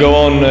I'd rather go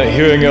on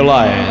hearing your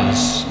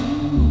lies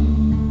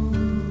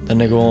than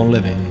to go on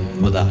living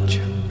without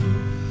you.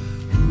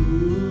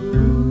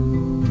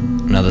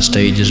 Now the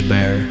stage is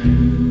bare,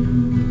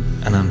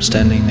 and I'm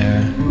standing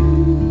there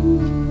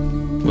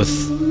with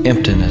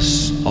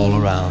emptiness all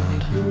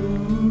around.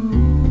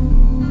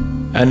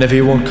 And if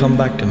he won't come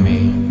back to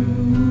me,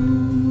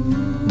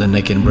 then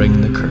they can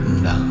bring the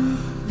curtain down.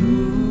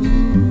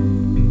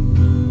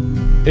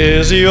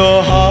 Is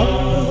your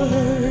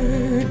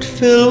heart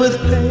filled with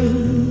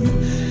pain?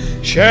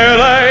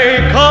 Shall I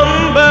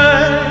come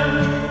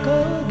back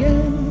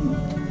again?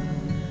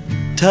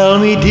 Tell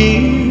me,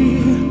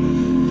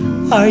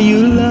 dear, are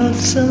you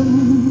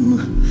lonesome?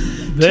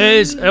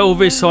 There's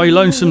Elvis, Are You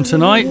Lonesome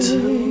Tonight?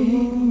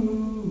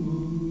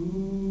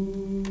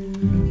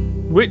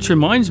 Which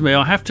reminds me,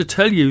 I have to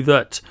tell you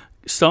that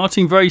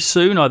starting very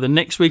soon, either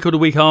next week or the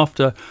week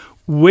after,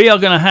 we are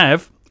going to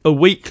have a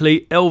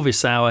weekly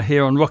Elvis hour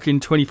here on Rockin'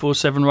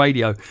 24/7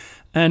 Radio.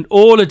 And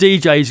all the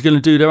DJs are going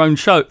to do their own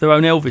show, their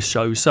own Elvis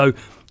show. So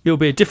it'll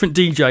be a different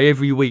DJ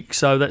every week.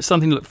 So that's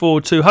something to look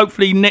forward to.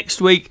 Hopefully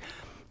next week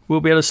we'll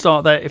be able to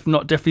start that, if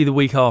not definitely the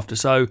week after.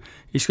 So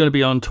it's going to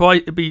be on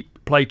twice. It'll be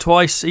played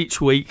twice each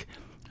week,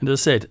 and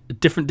as I said, a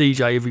different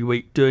DJ every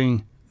week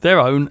doing their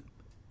own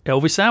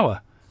Elvis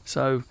hour.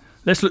 So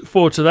let's look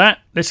forward to that.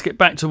 Let's get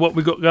back to what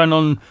we've got going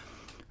on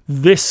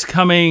this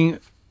coming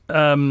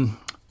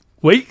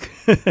week.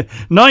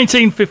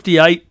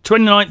 1958,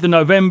 29th of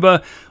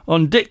November,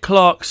 on Dick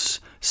Clark's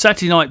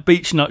Saturday Night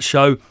Beach Nut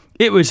Show.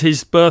 It was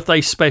his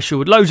birthday special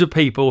with loads of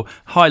people.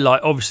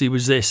 Highlight obviously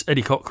was this,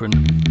 Eddie Cochran.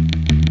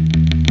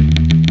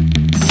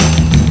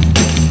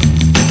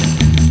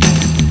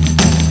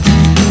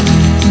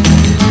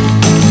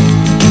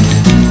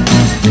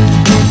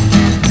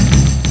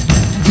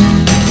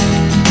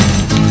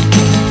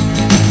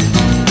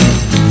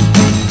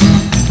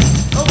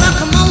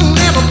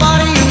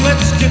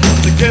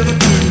 Together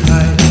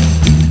tonight.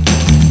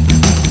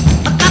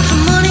 I got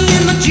some money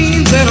in my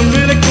jeans and I'm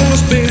really gonna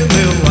spend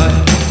it right.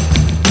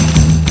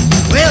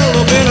 Well,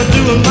 I've been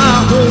doing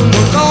my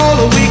homework all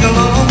the week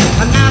long,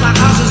 and now the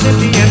house is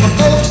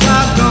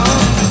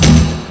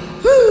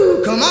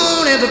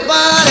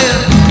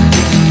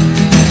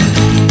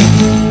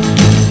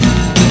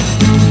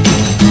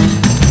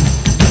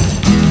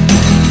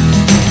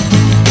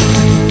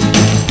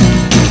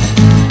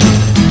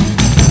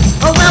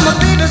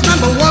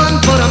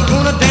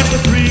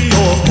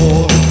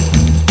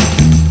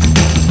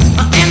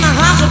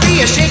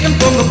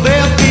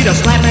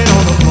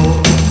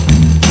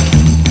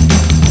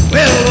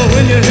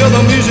when you hear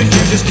the music,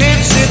 you just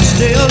can't sit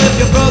still. If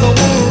your brother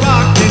won't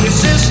rock, then your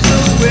sister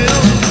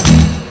will.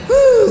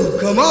 Woo,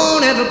 come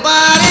on,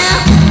 everybody.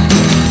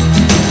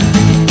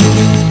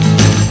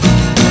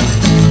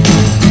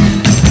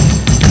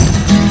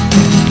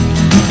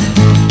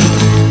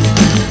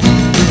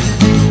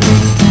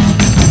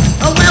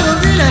 Oh, well, we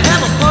really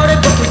have a party,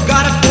 but we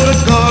gotta put a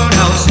guard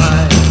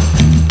outside.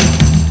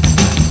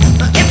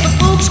 If the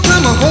folks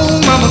come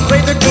home, I'm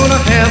afraid they're gonna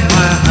have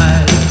my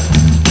eyes.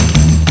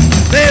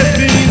 There'll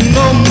be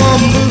no more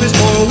movies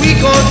for a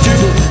week or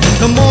two.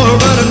 No more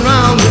running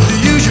around with the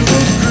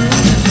usual crew.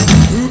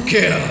 Who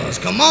cares?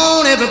 Come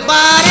on,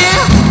 everybody.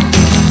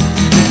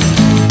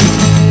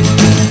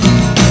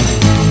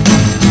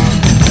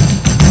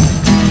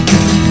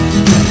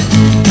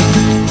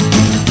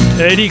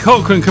 Eddie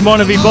Cochran, come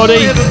on everybody.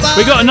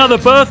 We got another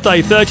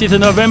birthday, 30th of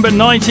November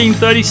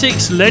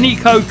 1936. Lenny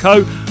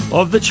Coco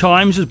of the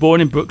Chimes was born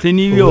in Brooklyn,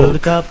 New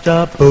York. Chop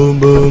chop boom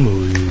boom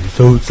ooh you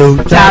so so.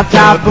 Chop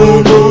chop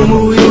boom boom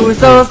ooh you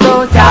so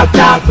so. Chop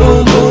chop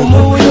boom boom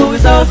ooh you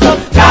so so.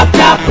 Chop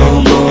chop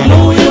boom boom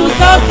ooh you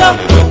so so.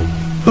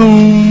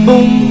 Boom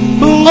boom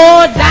boom.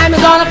 Oh,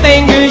 diamonds on her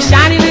fingers,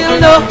 shiny little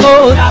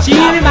nose. She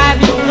reminds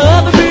me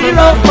of a pretty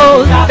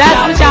rose.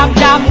 That's my chop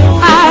chop.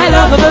 I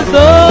love her so.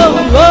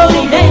 Oh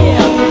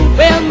yeah.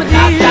 Well, my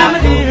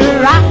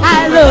dear,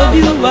 I love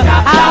you.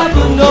 I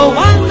put no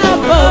one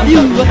above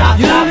you.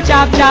 You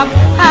chop chop.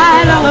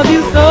 I love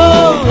you so.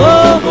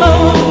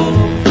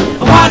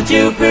 I want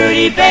you,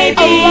 pretty baby.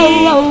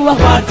 I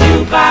want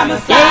you by my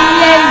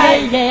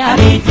side. I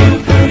need you,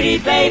 pretty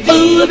baby.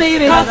 Oh,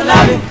 baby. 'Cause I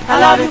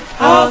love you,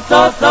 oh,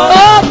 so.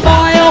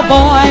 Oh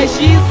boy,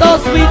 she's so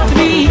sweet to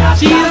me.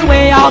 She's the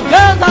way all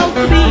girls ought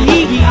to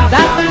be.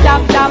 That's the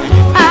chop chop.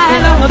 I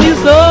love you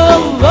so.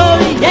 Oh,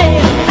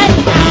 yeah. Hey.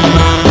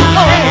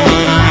 Oh.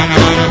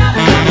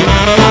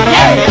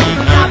 Yeah.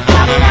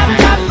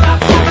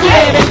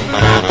 Baby.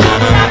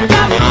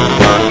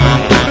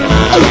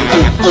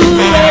 Ooh,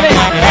 baby.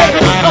 Hey.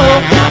 Oh.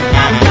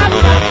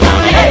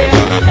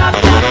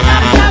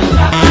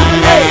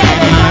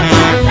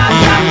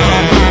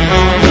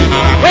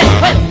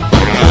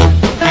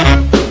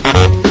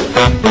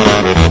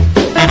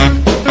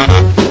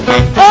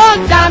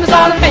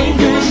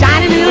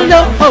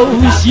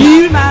 She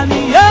reminds me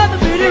of the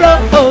pretty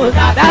rose.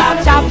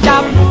 That's chop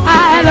chop.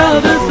 I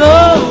love her so.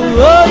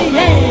 Oh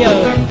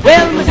yeah.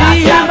 Well, my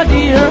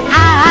dear,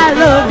 I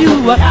love you.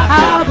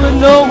 I put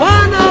no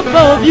one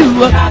above you.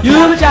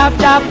 You're my chop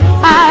chop.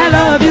 I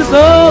love you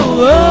so.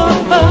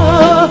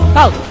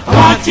 I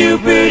want you,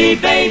 pretty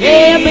baby.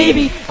 Yeah,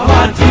 baby. I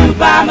want you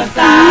by my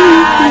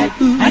side.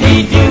 I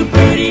need you,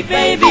 pretty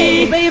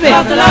baby. Baby.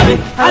 'Cause I love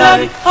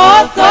you.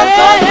 Oh, so.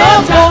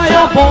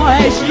 Oh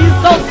boy, she's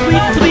so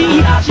sweet to me.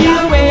 She's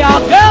the way all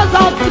girls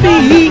ought to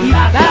be.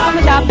 That's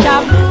my chop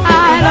chop.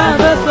 I love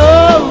her so.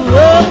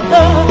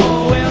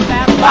 Well,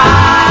 that's why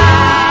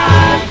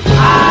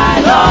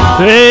I love.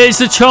 There's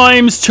the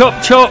Chimes,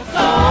 chop chop.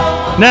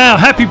 Now,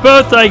 happy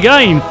birthday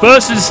again.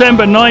 1st of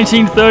December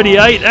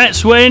 1938.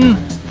 That's when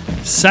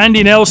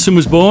Sandy Nelson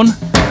was born.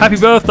 Happy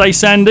birthday,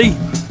 Sandy.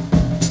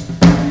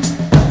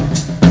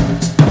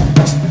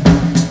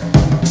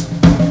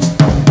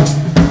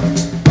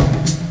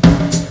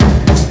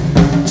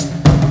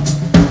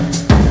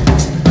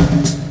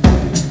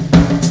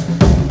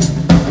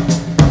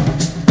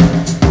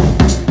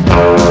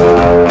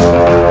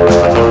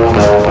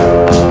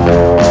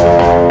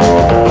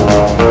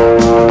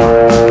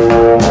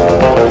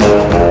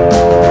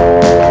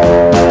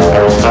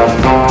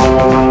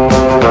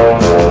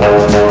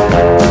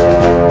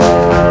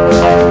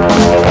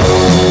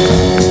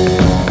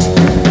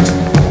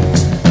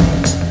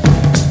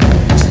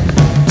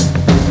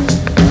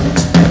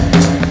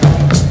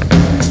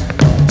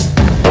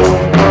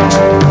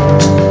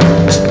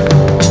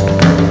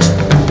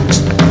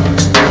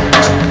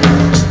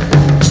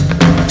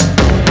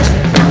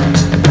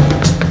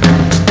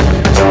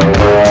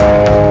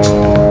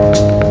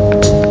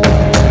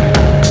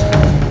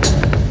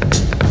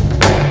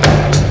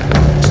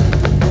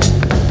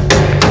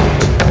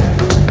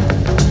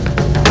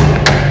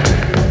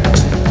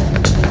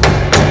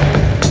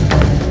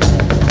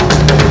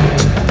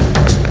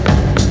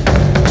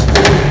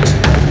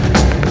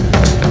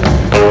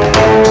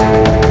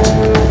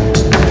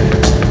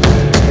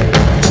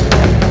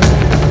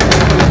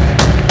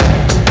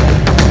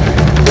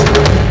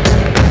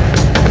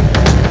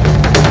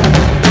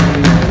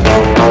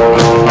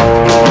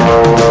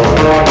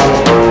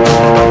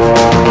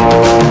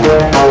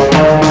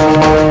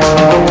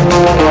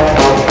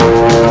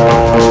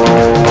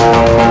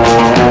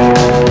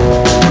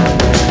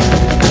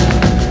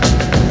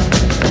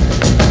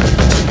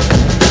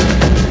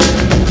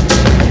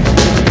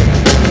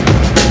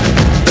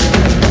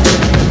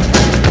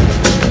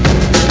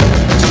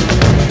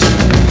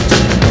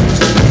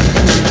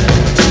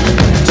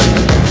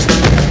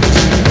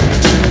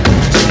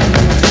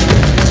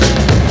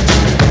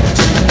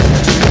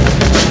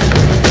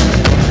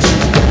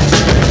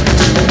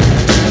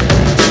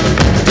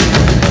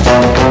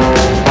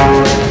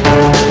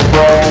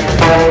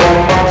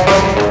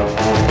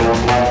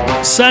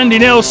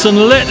 Randy Nelson,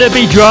 Let There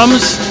Be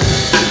Drums.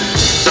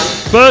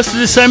 1st of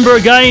December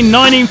again,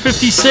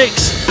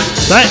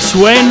 1956. That's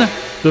when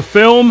the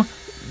film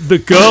The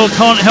Girl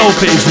Can't Help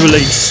It is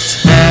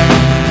released.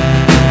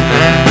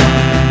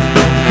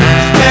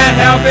 Can't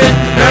help it,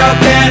 the girl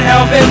can't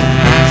help it.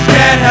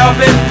 Can't help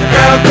it, the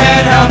girl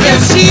can't help it.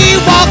 If she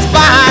walks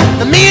by,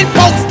 the men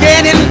folks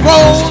get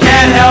engrossed.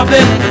 Can't help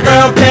it, the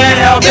girl can't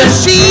help it. If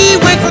she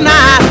winks an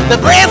eye,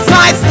 the breast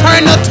lights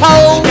turn to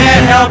toes.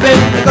 Can't help it,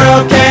 the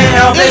girl can't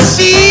help it. If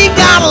she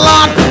got a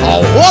lot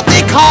of what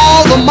they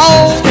call the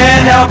moles.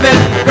 Can't help it,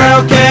 the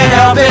girl can't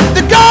help it.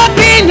 The girl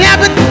can't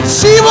help it,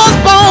 she was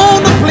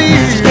born to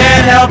please.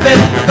 Can't help it,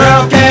 the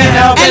girl can't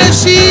help it. And if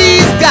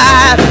she's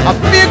got a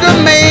figure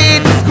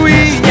made to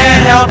squeeze.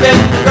 Can't help it,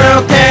 the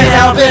girl can't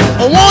help it.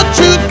 Won't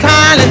you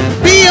kindly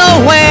be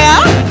aware?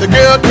 The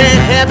girl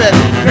can't help it.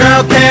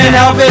 Girl can't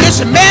help it. If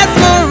she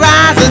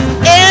mesmerizes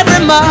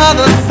every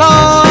mother's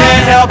son.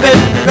 Can't help it,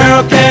 the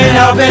girl can't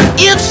help it.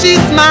 If she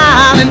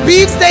smiles and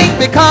beefsteak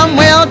become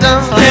well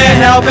done. Can't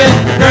help it,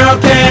 the girl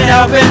can't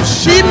help it.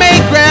 She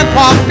make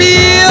grandpa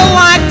feel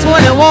like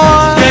 21.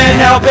 Can't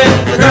help it,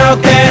 the girl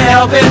can't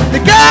help it.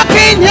 The girl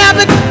can't help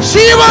it,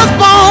 she was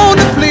born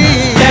to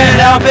please. Can't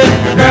help it,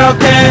 the girl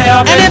can't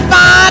help it. And if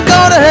I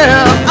go to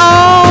her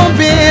on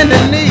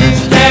bending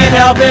knees. Can't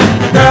help it,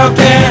 the girl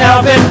can't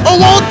help it. Oh,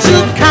 won't you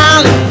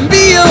kindly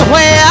be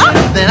aware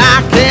that I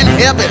can't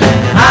help it?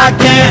 I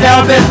can't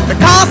help it.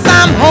 Because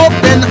I'm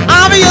hoping,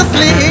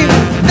 obviously,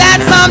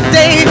 that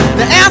someday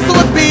the answer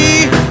would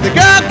be the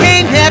girl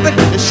can't help it,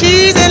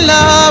 she's in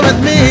love with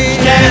me.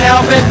 Can't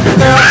help it, the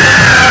girl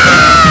can't help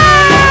it.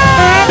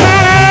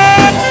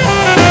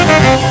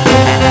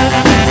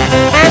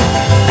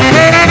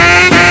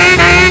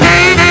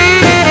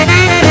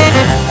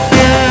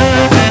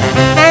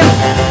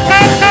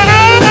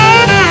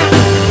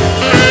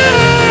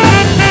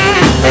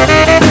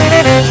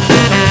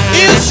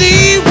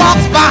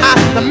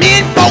 The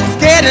men folks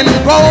get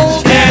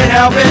engrossed. Can't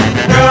help it,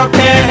 girl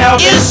can't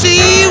help it. If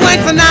she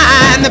winks an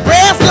eye and the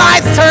breast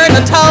lights turn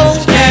to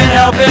toes. Can't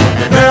help it,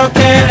 girl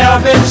can't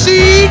help it.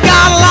 She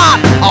got a lot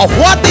of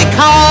what they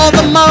call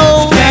the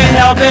moles. Can't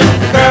help it,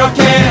 girl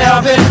can't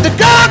help it. The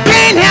girl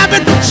can't help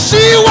it,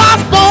 she was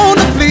born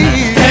to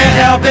please. Can't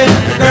help it,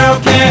 girl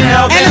can't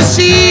help it. And if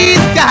she's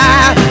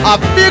got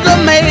a figure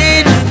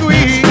made to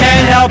squeeze.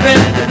 Can't help it,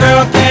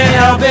 girl can't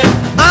help it.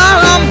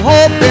 I'm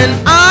hoping,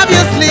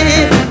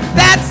 obviously,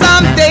 that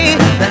someday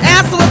the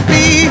answer would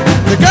be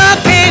the girl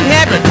can't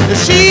help it if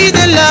she's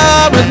in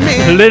love with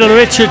me. Little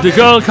Richard, The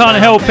Girl Can't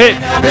Help It.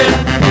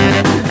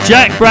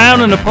 Jack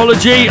Brown, an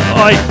apology.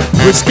 I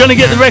was going to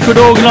get the record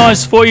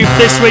organised for you for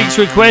this week's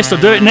request.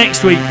 I'll do it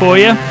next week for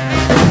you.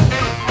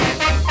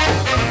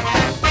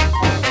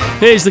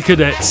 Here's the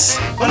Cadets.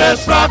 Well,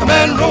 let's rock 'em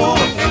and roll.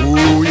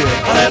 Ooh, yeah.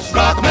 Well, let's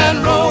rock 'em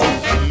and roll.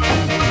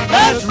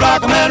 Let's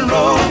rock 'em and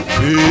roll.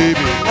 Baby.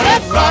 Well,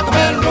 let's rock 'em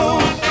and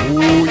roll.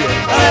 Ooh,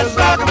 yeah. Well, let's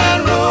rock 'em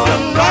and roll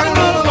and rock 'em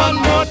roll one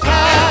more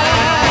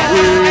time.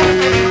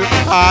 Well,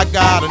 I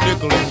got a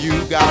nickel and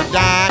you got a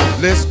dime.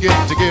 Let's get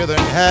together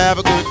and have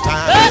a good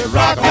time. Let's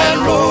rock 'em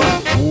and roll.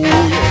 Ooh,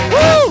 yeah.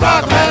 Let's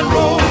rock 'em and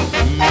roll.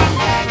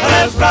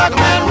 Let's rock 'em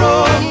and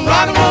roll and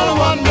rock 'em roll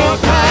one more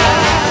time.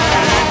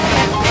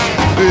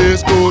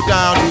 Let's go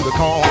down to the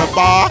corner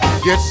bar,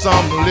 get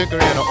some liquor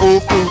in an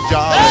old fruit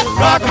jar. Let's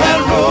rock 'em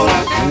and roll.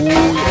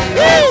 Ooh, yeah.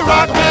 Let's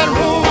rock 'em and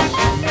roll.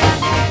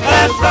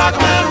 Let's rock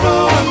 'em and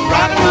roll and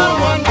rock 'em roll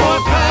one more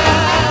time.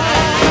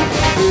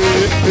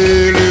 Hey,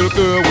 hey, little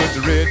girl with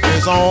the red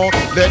dress on,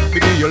 let me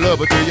be your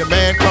lover till your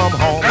man come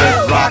home.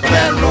 Let's rock 'em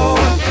and roll.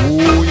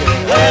 Ooh,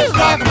 yeah. Let's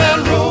rock 'em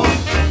and roll.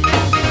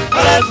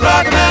 Let's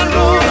rock 'em and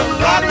roll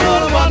and rock 'em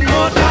roll one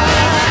more time.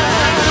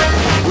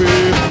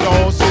 Well,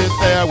 don't sit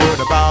there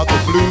worrying about the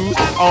blues.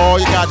 All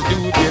you got to do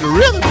is get a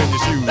rhythm in your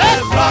shoes.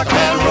 Let's rock 'em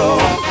and roll.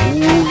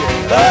 Ooh,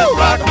 yeah. Let's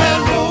rock 'em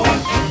and roll.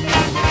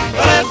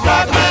 Let's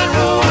rock 'em and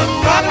roll and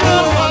rock 'em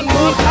roll one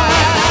more time.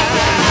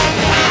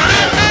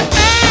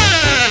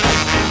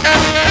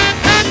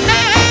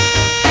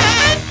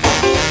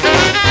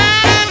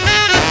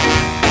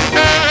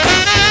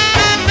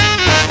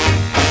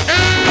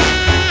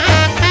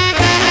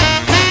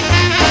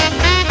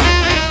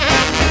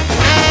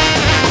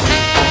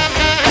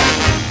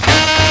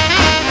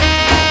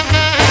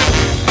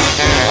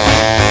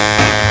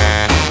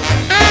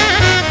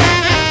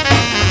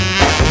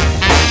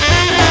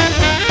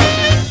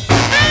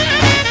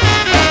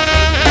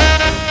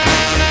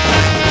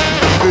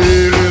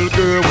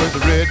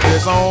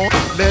 On.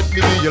 Let me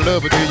be your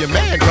lover till your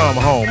man come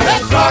home.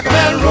 Let's rock 'em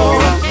and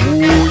roll. Ooh,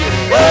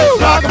 yeah.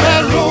 Let's rock 'em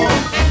and roll.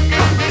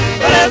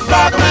 Let's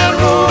rock 'em and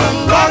roll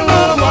and rock 'em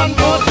roll one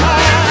more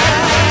time.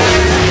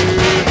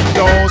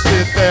 Don't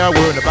sit there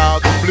worrying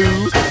about the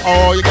blues.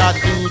 All you got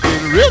to do is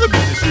get a rhythm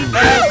in your shoes.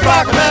 Let's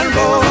rock 'em and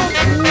roll.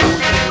 Ooh,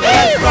 yeah.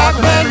 Let's rock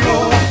 'em and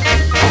roll.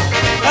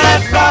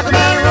 Let's rock 'em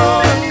and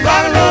roll and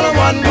rock 'em roll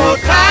one more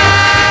time.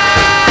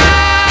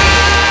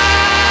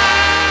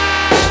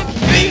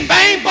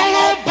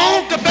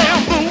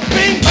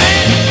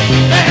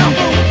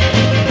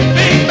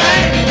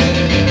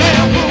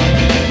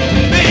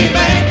 Bing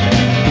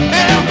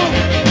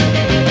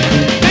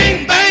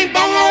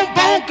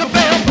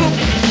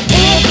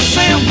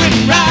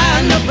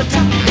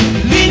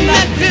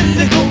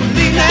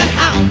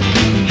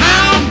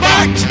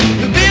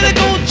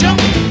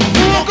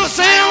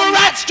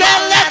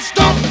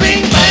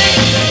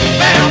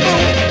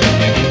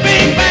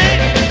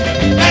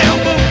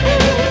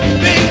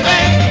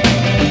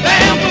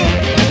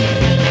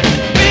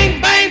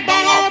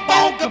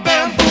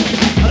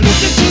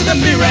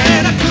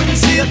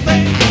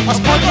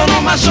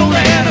my shoulder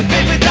and a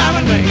big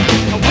diamond ring.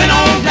 I went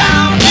on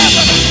down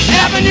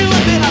Avenue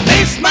and then I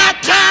laced my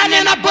tie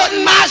and I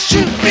buttoned my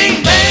shoe.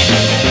 Bing bang,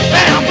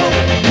 bam boom,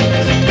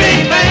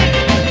 bing bang,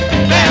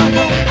 bam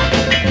boom,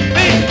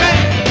 bing bang,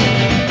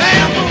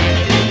 bam boom,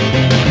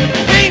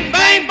 bing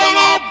bang, boom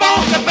on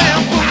boom,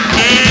 bam boom.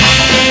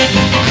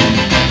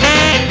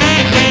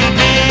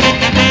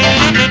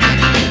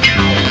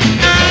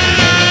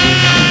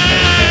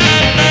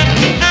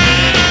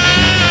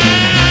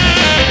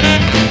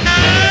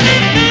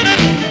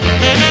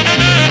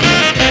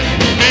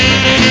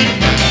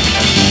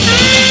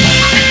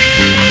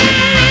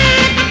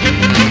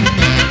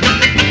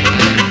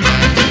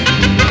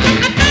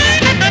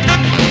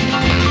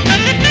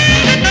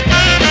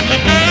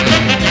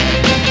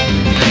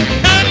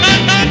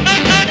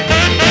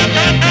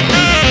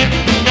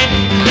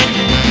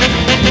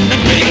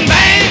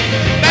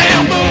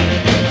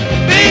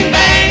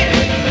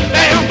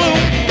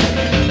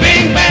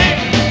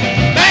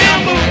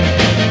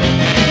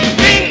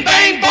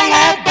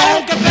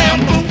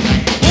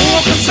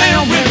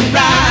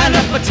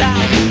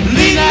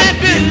 Lean that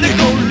Billy,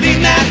 go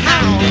lean that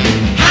hound.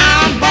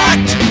 Hound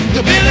barked,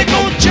 the Billy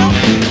go jump.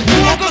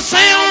 Uncle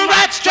Sam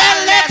right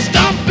straight, let's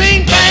stomp.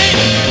 Bing bang,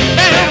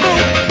 bam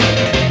boom,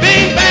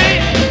 bing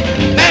bang,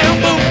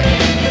 bam boom,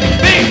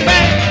 bing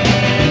bang,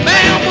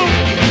 bam boom,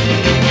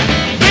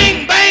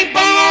 bing bang,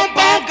 boom,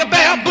 boom,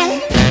 bam boom.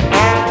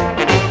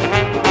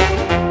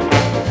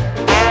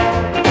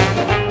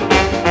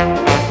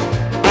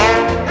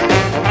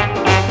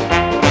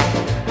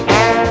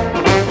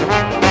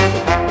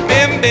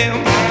 Bim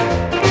bim,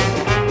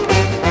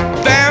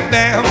 bam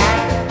bam,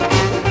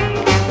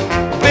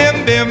 bim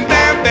bim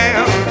bam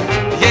bam.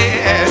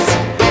 Yes,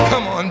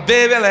 come on,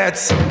 baby,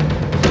 let's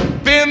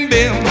bim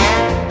bim,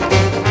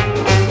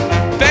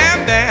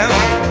 bam bam,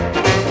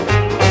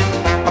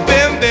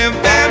 bim bim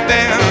bam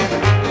bam.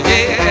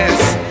 Yes,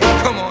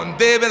 come on,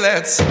 baby,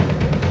 let's.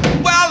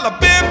 Well, a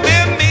bim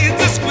bim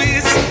means a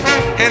squeeze,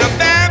 and a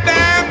bam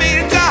bam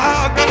means a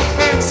hug.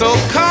 So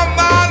come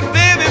on,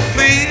 baby,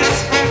 please,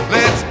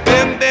 let's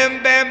bim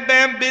bim bam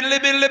bam, billy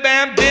billy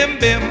bam bim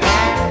bim.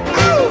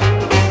 Ooh,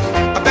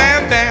 a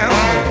bam bam,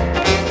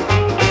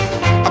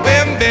 a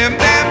bim bim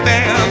bam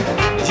bam.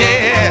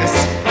 Yes,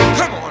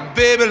 come on,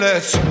 baby,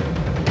 let's.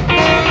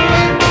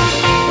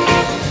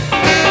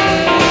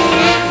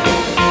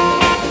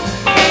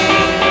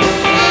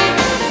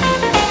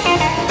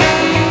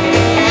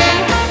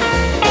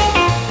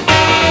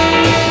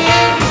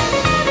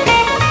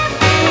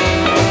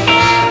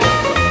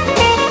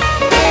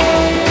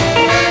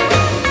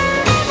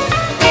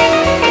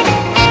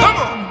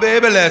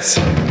 Baby, let's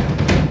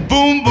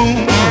boom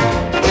boom,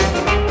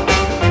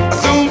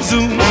 zoom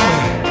zoom,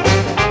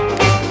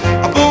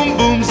 boom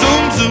boom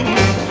zoom zoom.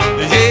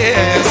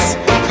 Yes,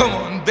 come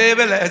on,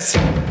 baby, let's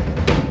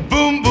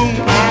boom boom.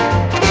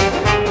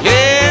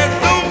 Yes,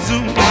 zoom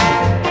zoom.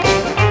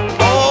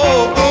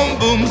 Oh, boom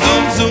boom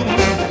zoom zoom.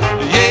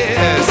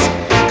 Yes,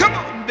 come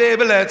on,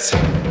 baby, let's.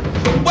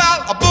 Well,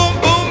 a boom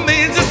boom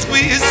means a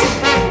squeeze,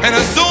 and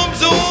a zoom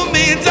zoom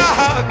means a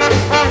hug.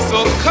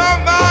 So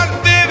come on,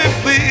 baby,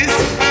 please.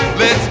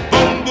 Let's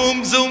boom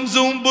boom zoom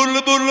zoom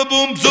boodle boodle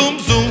boom zoom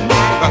zoom.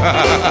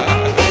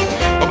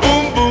 A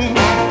boom boom,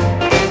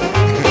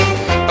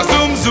 a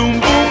zoom zoom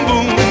boom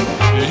boom.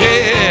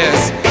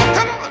 Yes,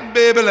 come on,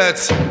 baby,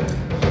 let's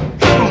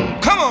boom.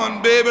 Come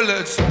on, baby,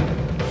 let's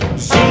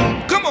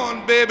zoom. Come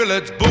on, baby,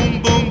 let's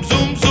boom boom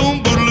zoom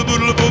zoom boodle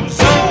boodle boom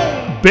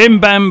zoom. Bim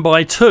Bam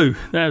by Two.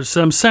 That was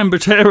Sam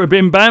Botera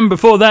Bim Bam.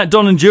 Before that,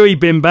 Don and Dewey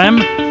Bim Bam.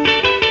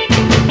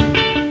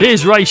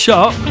 Here's Ray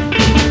Sharp.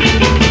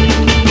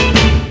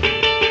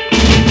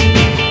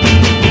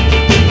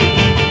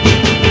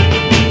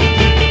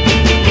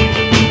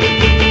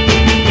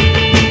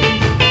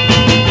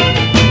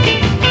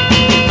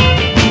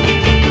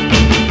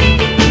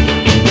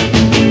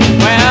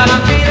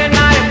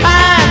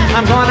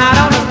 I'm going out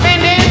on a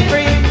spending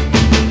spree.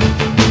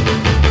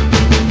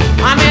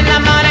 I'm in the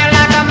money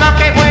like a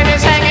monkey when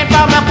it's hanging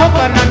from a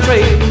coconut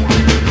tree.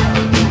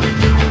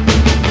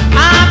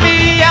 I'll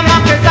be a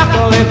monkey's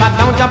uncle if I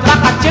don't jump like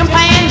a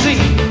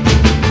chimpanzee.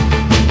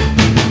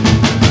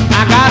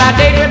 I got a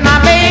date with my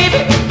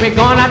baby. We're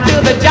going out to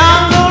the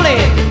jungle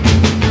in.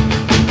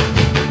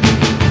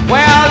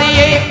 Well, the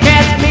ape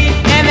cats meet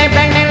and they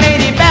bring their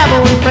lady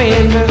baboon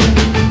friend.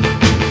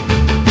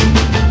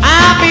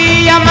 I'll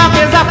be a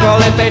monkey's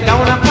uncle if they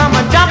don't come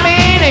a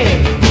jumping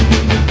in.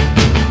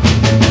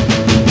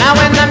 Now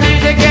when the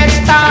music gets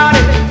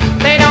started,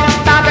 they don't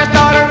stop, they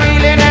start a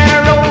reeling and a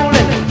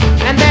rolling,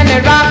 and then they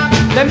rock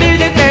the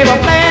music they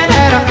were playing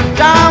at a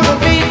jungle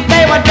beat.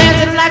 They were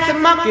dancing like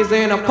some monkeys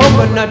in a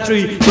coconut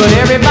tree, but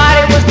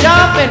everybody was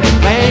jumping,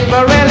 things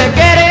were really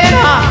getting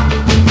hot.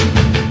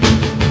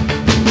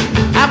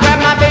 I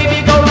grabbed my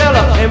baby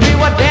gorilla and we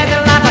were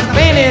dancing like a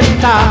spinning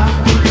top.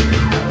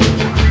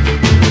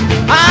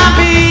 I'll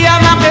be a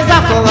monkey's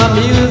uncle, the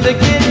music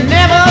it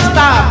never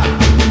stops.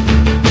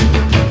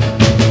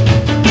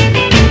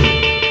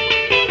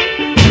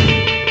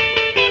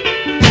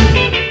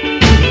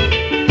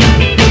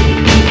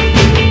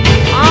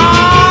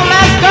 Oh,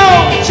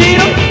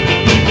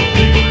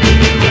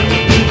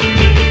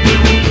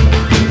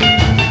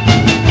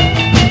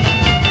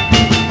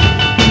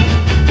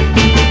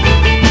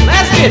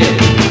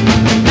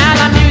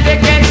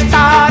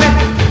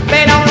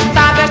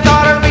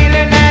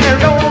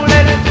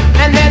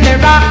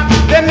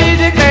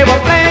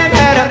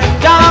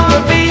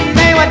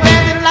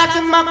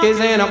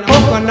 monkeys in a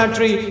coconut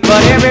tree,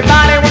 but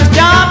everybody was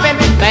jumping,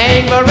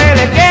 things were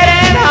really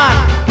getting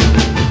hot.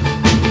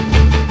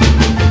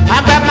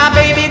 I grabbed my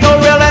baby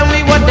gorilla and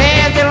we were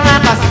dancing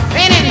like a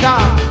spinning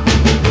top.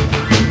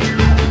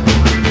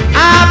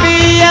 I'll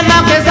be a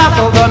monkey's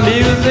uncle, the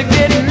music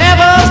didn't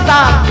never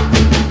stop.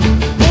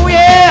 Oh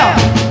yeah.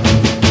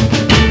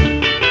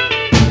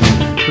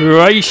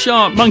 Ray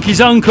Sharp,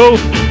 Monkey's Uncle,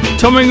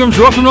 Tom Ingram's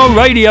Rock and Roll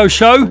Radio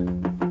Show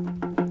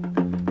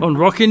on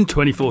Rockin'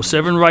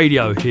 24/7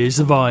 Radio. Here's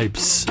the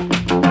vibes.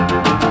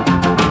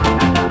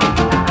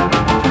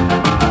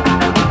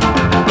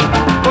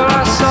 Well,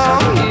 I saw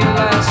you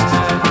last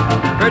night,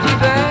 pretty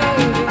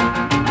baby,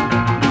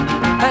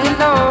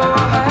 and oh,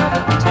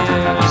 how the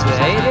tears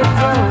they did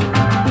flow,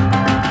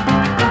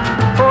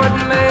 for it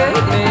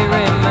made me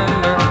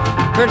remember,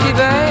 pretty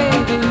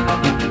baby,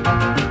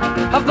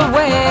 of the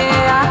way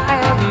I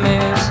have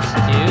missed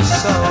you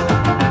so.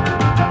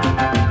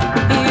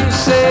 You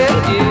said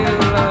you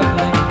loved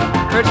me,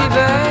 pretty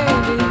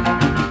baby,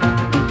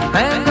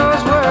 and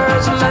those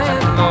words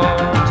meant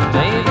more to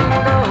me than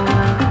gold.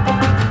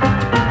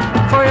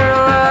 For your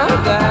love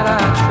that I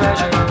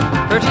treasure,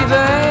 pretty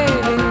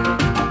baby,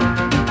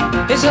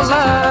 is a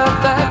love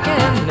that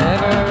can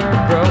never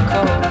grow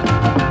cold.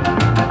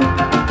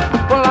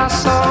 Well, I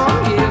saw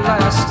you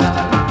last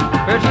night,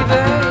 pretty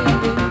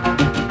baby,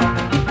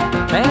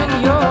 and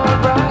your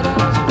bright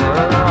eyes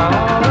were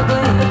all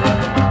agleam.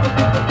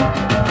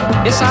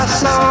 Yes, I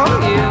saw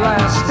you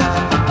last night,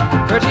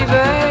 pretty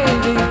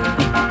baby,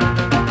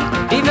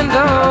 even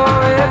though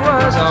it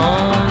was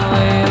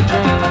only a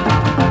dream.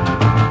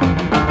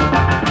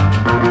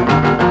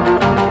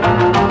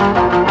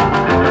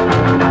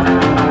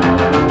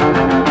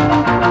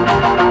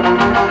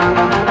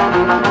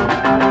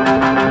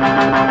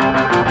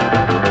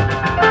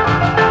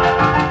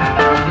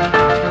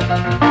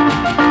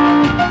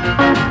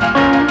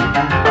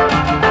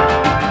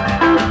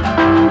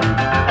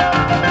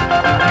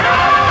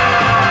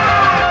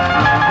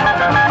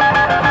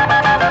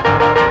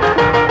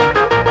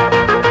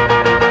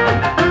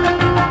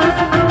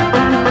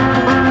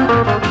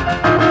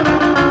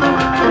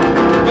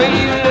 Well,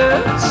 you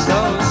look so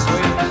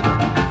sweet,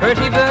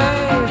 pretty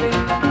baby,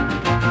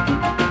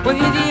 with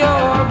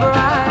your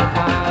bright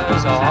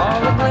eyes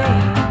all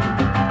agleam.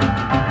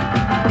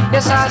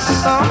 Yes, I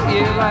saw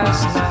you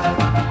last night,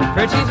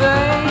 pretty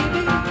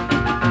baby,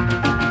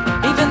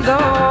 even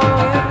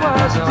though it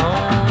was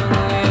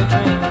only a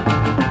dream.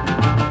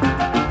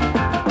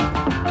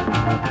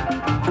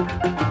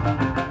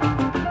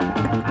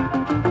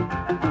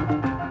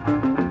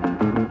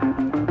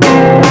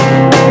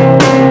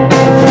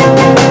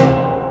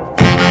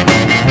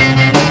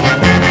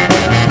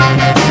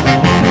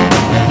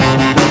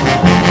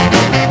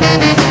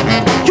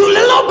 You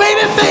little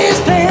baby face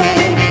thing,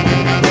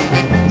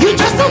 you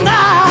just so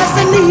nice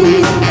and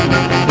neat.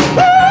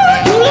 Ooh,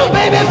 you little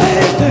baby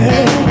face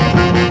thing,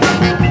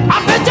 I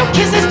bet your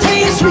kisses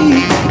taste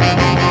sweet.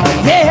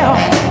 Yeah,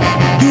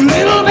 you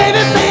little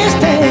baby face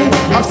thing,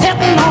 I'm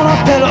sitting on a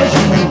pillow.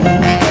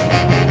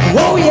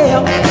 Oh yeah,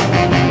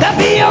 there'll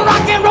be a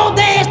rock and roll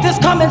dance this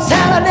coming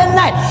Saturday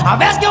night.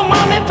 I've asked your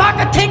mom if I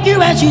could take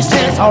you and she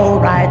said it's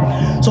alright.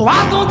 So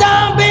I go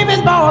down, baby,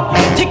 and bought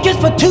tickets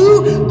for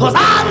two, cause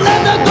I'd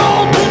love to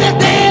go to this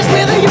dance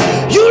with you.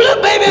 You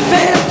little baby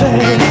face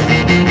thing,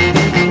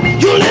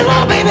 you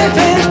little baby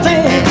face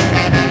thing,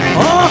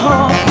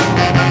 uh-huh,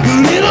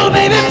 you little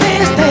baby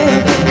face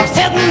thing, I'm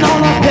sitting on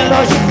a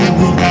pillow.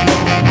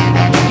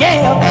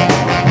 Yeah,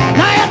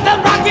 now at the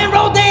rock and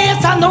roll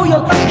dance I know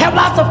you'll have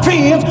lots of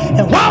friends,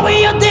 and while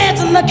we are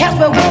dancing the cats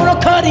will wanna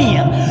cut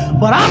in.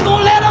 But I'm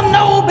gonna let them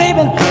know,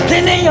 baby,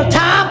 plenty of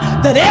time,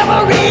 that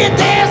every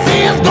dance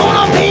is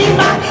gonna be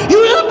mine. You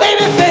little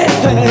baby face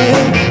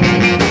thing,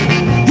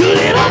 you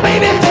little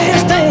baby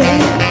face thing,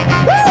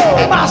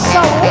 woo, my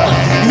soul.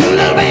 You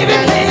little baby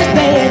face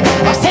thing,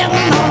 I'm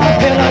sitting on a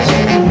pillow.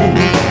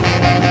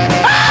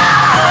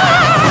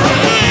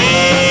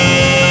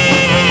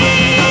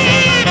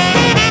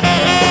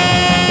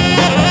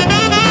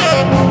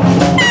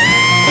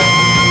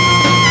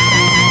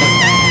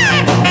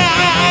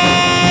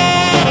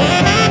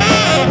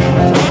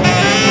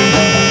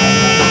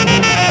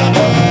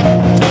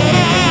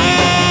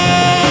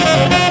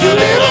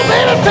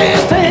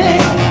 Face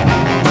thing,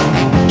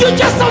 you're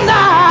just so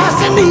nice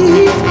and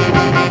neat.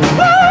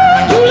 Ooh,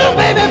 you little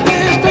baby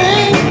face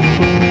thing,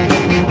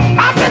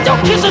 I bet your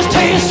kisses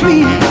taste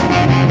sweet.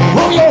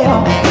 Oh yeah,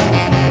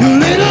 you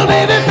little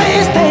baby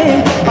face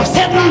thing, I'm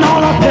sitting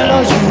on a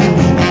pillow.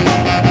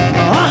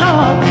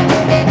 Uh-huh.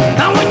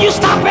 Now when you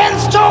stop and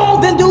stroll,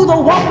 then do the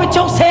walk with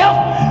yourself.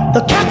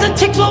 The cats and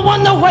chicks will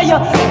wonder where you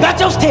got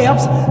your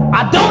steps.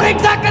 I don't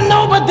exactly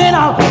know, but then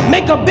I'll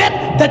make a bet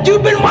that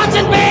you've been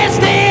watching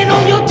Bandstand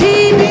on your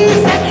TV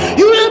set.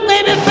 You little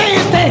baby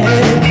face thing,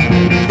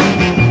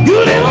 you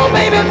little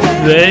baby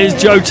face. There's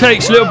Joe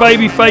Tex, Little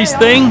Baby Face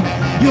Thing.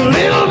 You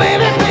little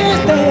baby face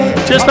thing.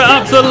 Just about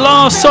up to the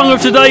last song of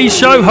today's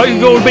show. Hope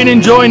you've all been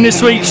enjoying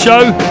this week's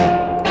show.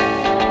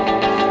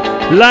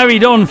 Larry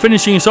Don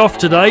finishing us off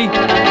today.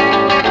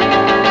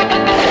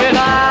 Well,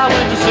 I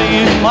went to see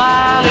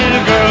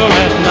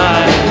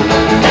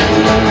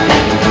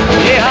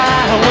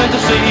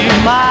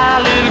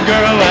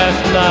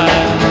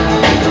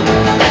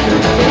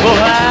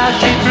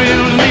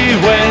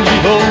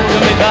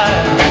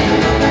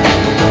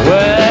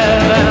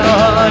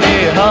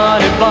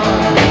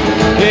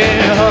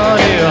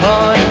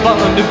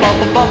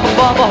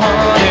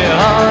honey,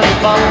 honey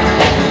bun.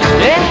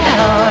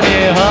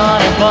 Yeah,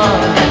 honey bun.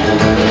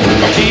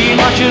 She's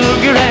my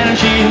sugar and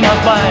she's my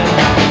fire.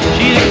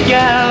 She's a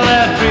gal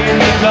that treats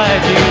me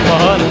right. She's my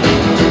honey.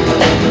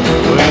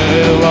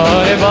 Well,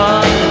 honey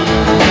bun.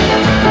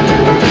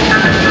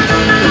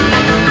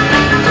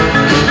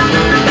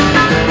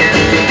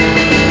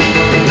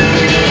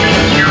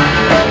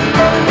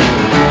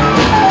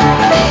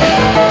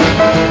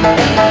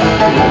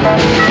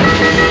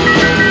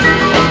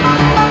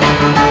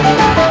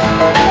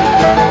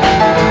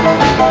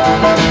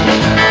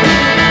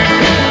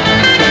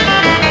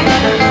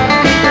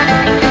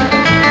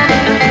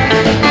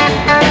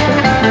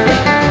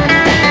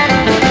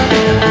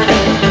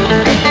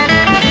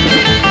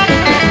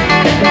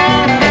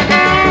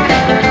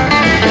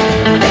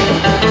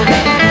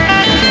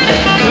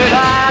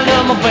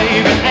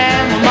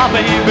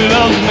 Baby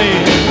loves me.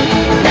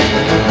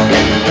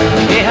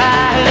 Yeah,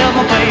 I love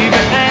my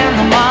baby and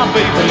my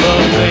baby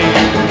loves me.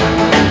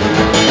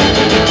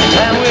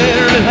 And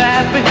we're really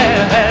happy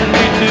as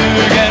we two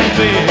can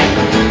be.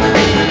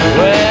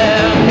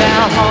 Well,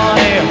 now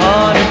honey,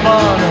 honey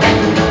bun.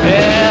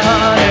 Yeah,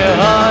 honey,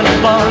 honey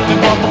bun.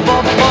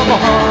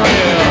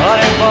 Honey,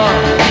 honey bun.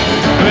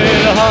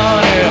 Well,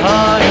 honey,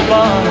 honey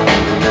bun.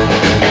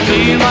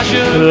 She's my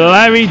sugar.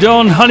 Larry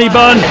Don, Honey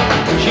Bun.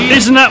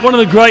 Isn't that one of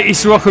the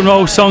greatest rock and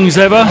roll songs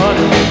ever?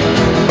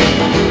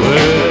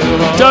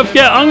 Don't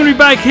forget, I'm going to be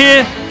back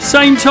here,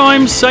 same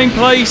time, same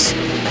place.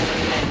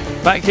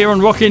 Back here on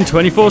Rockin'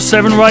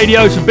 24/7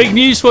 Radio. Some big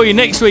news for you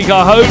next week,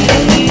 I hope.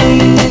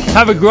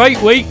 Have a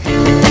great week.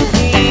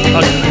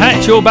 I'll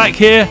catch you all back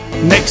here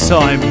next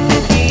time.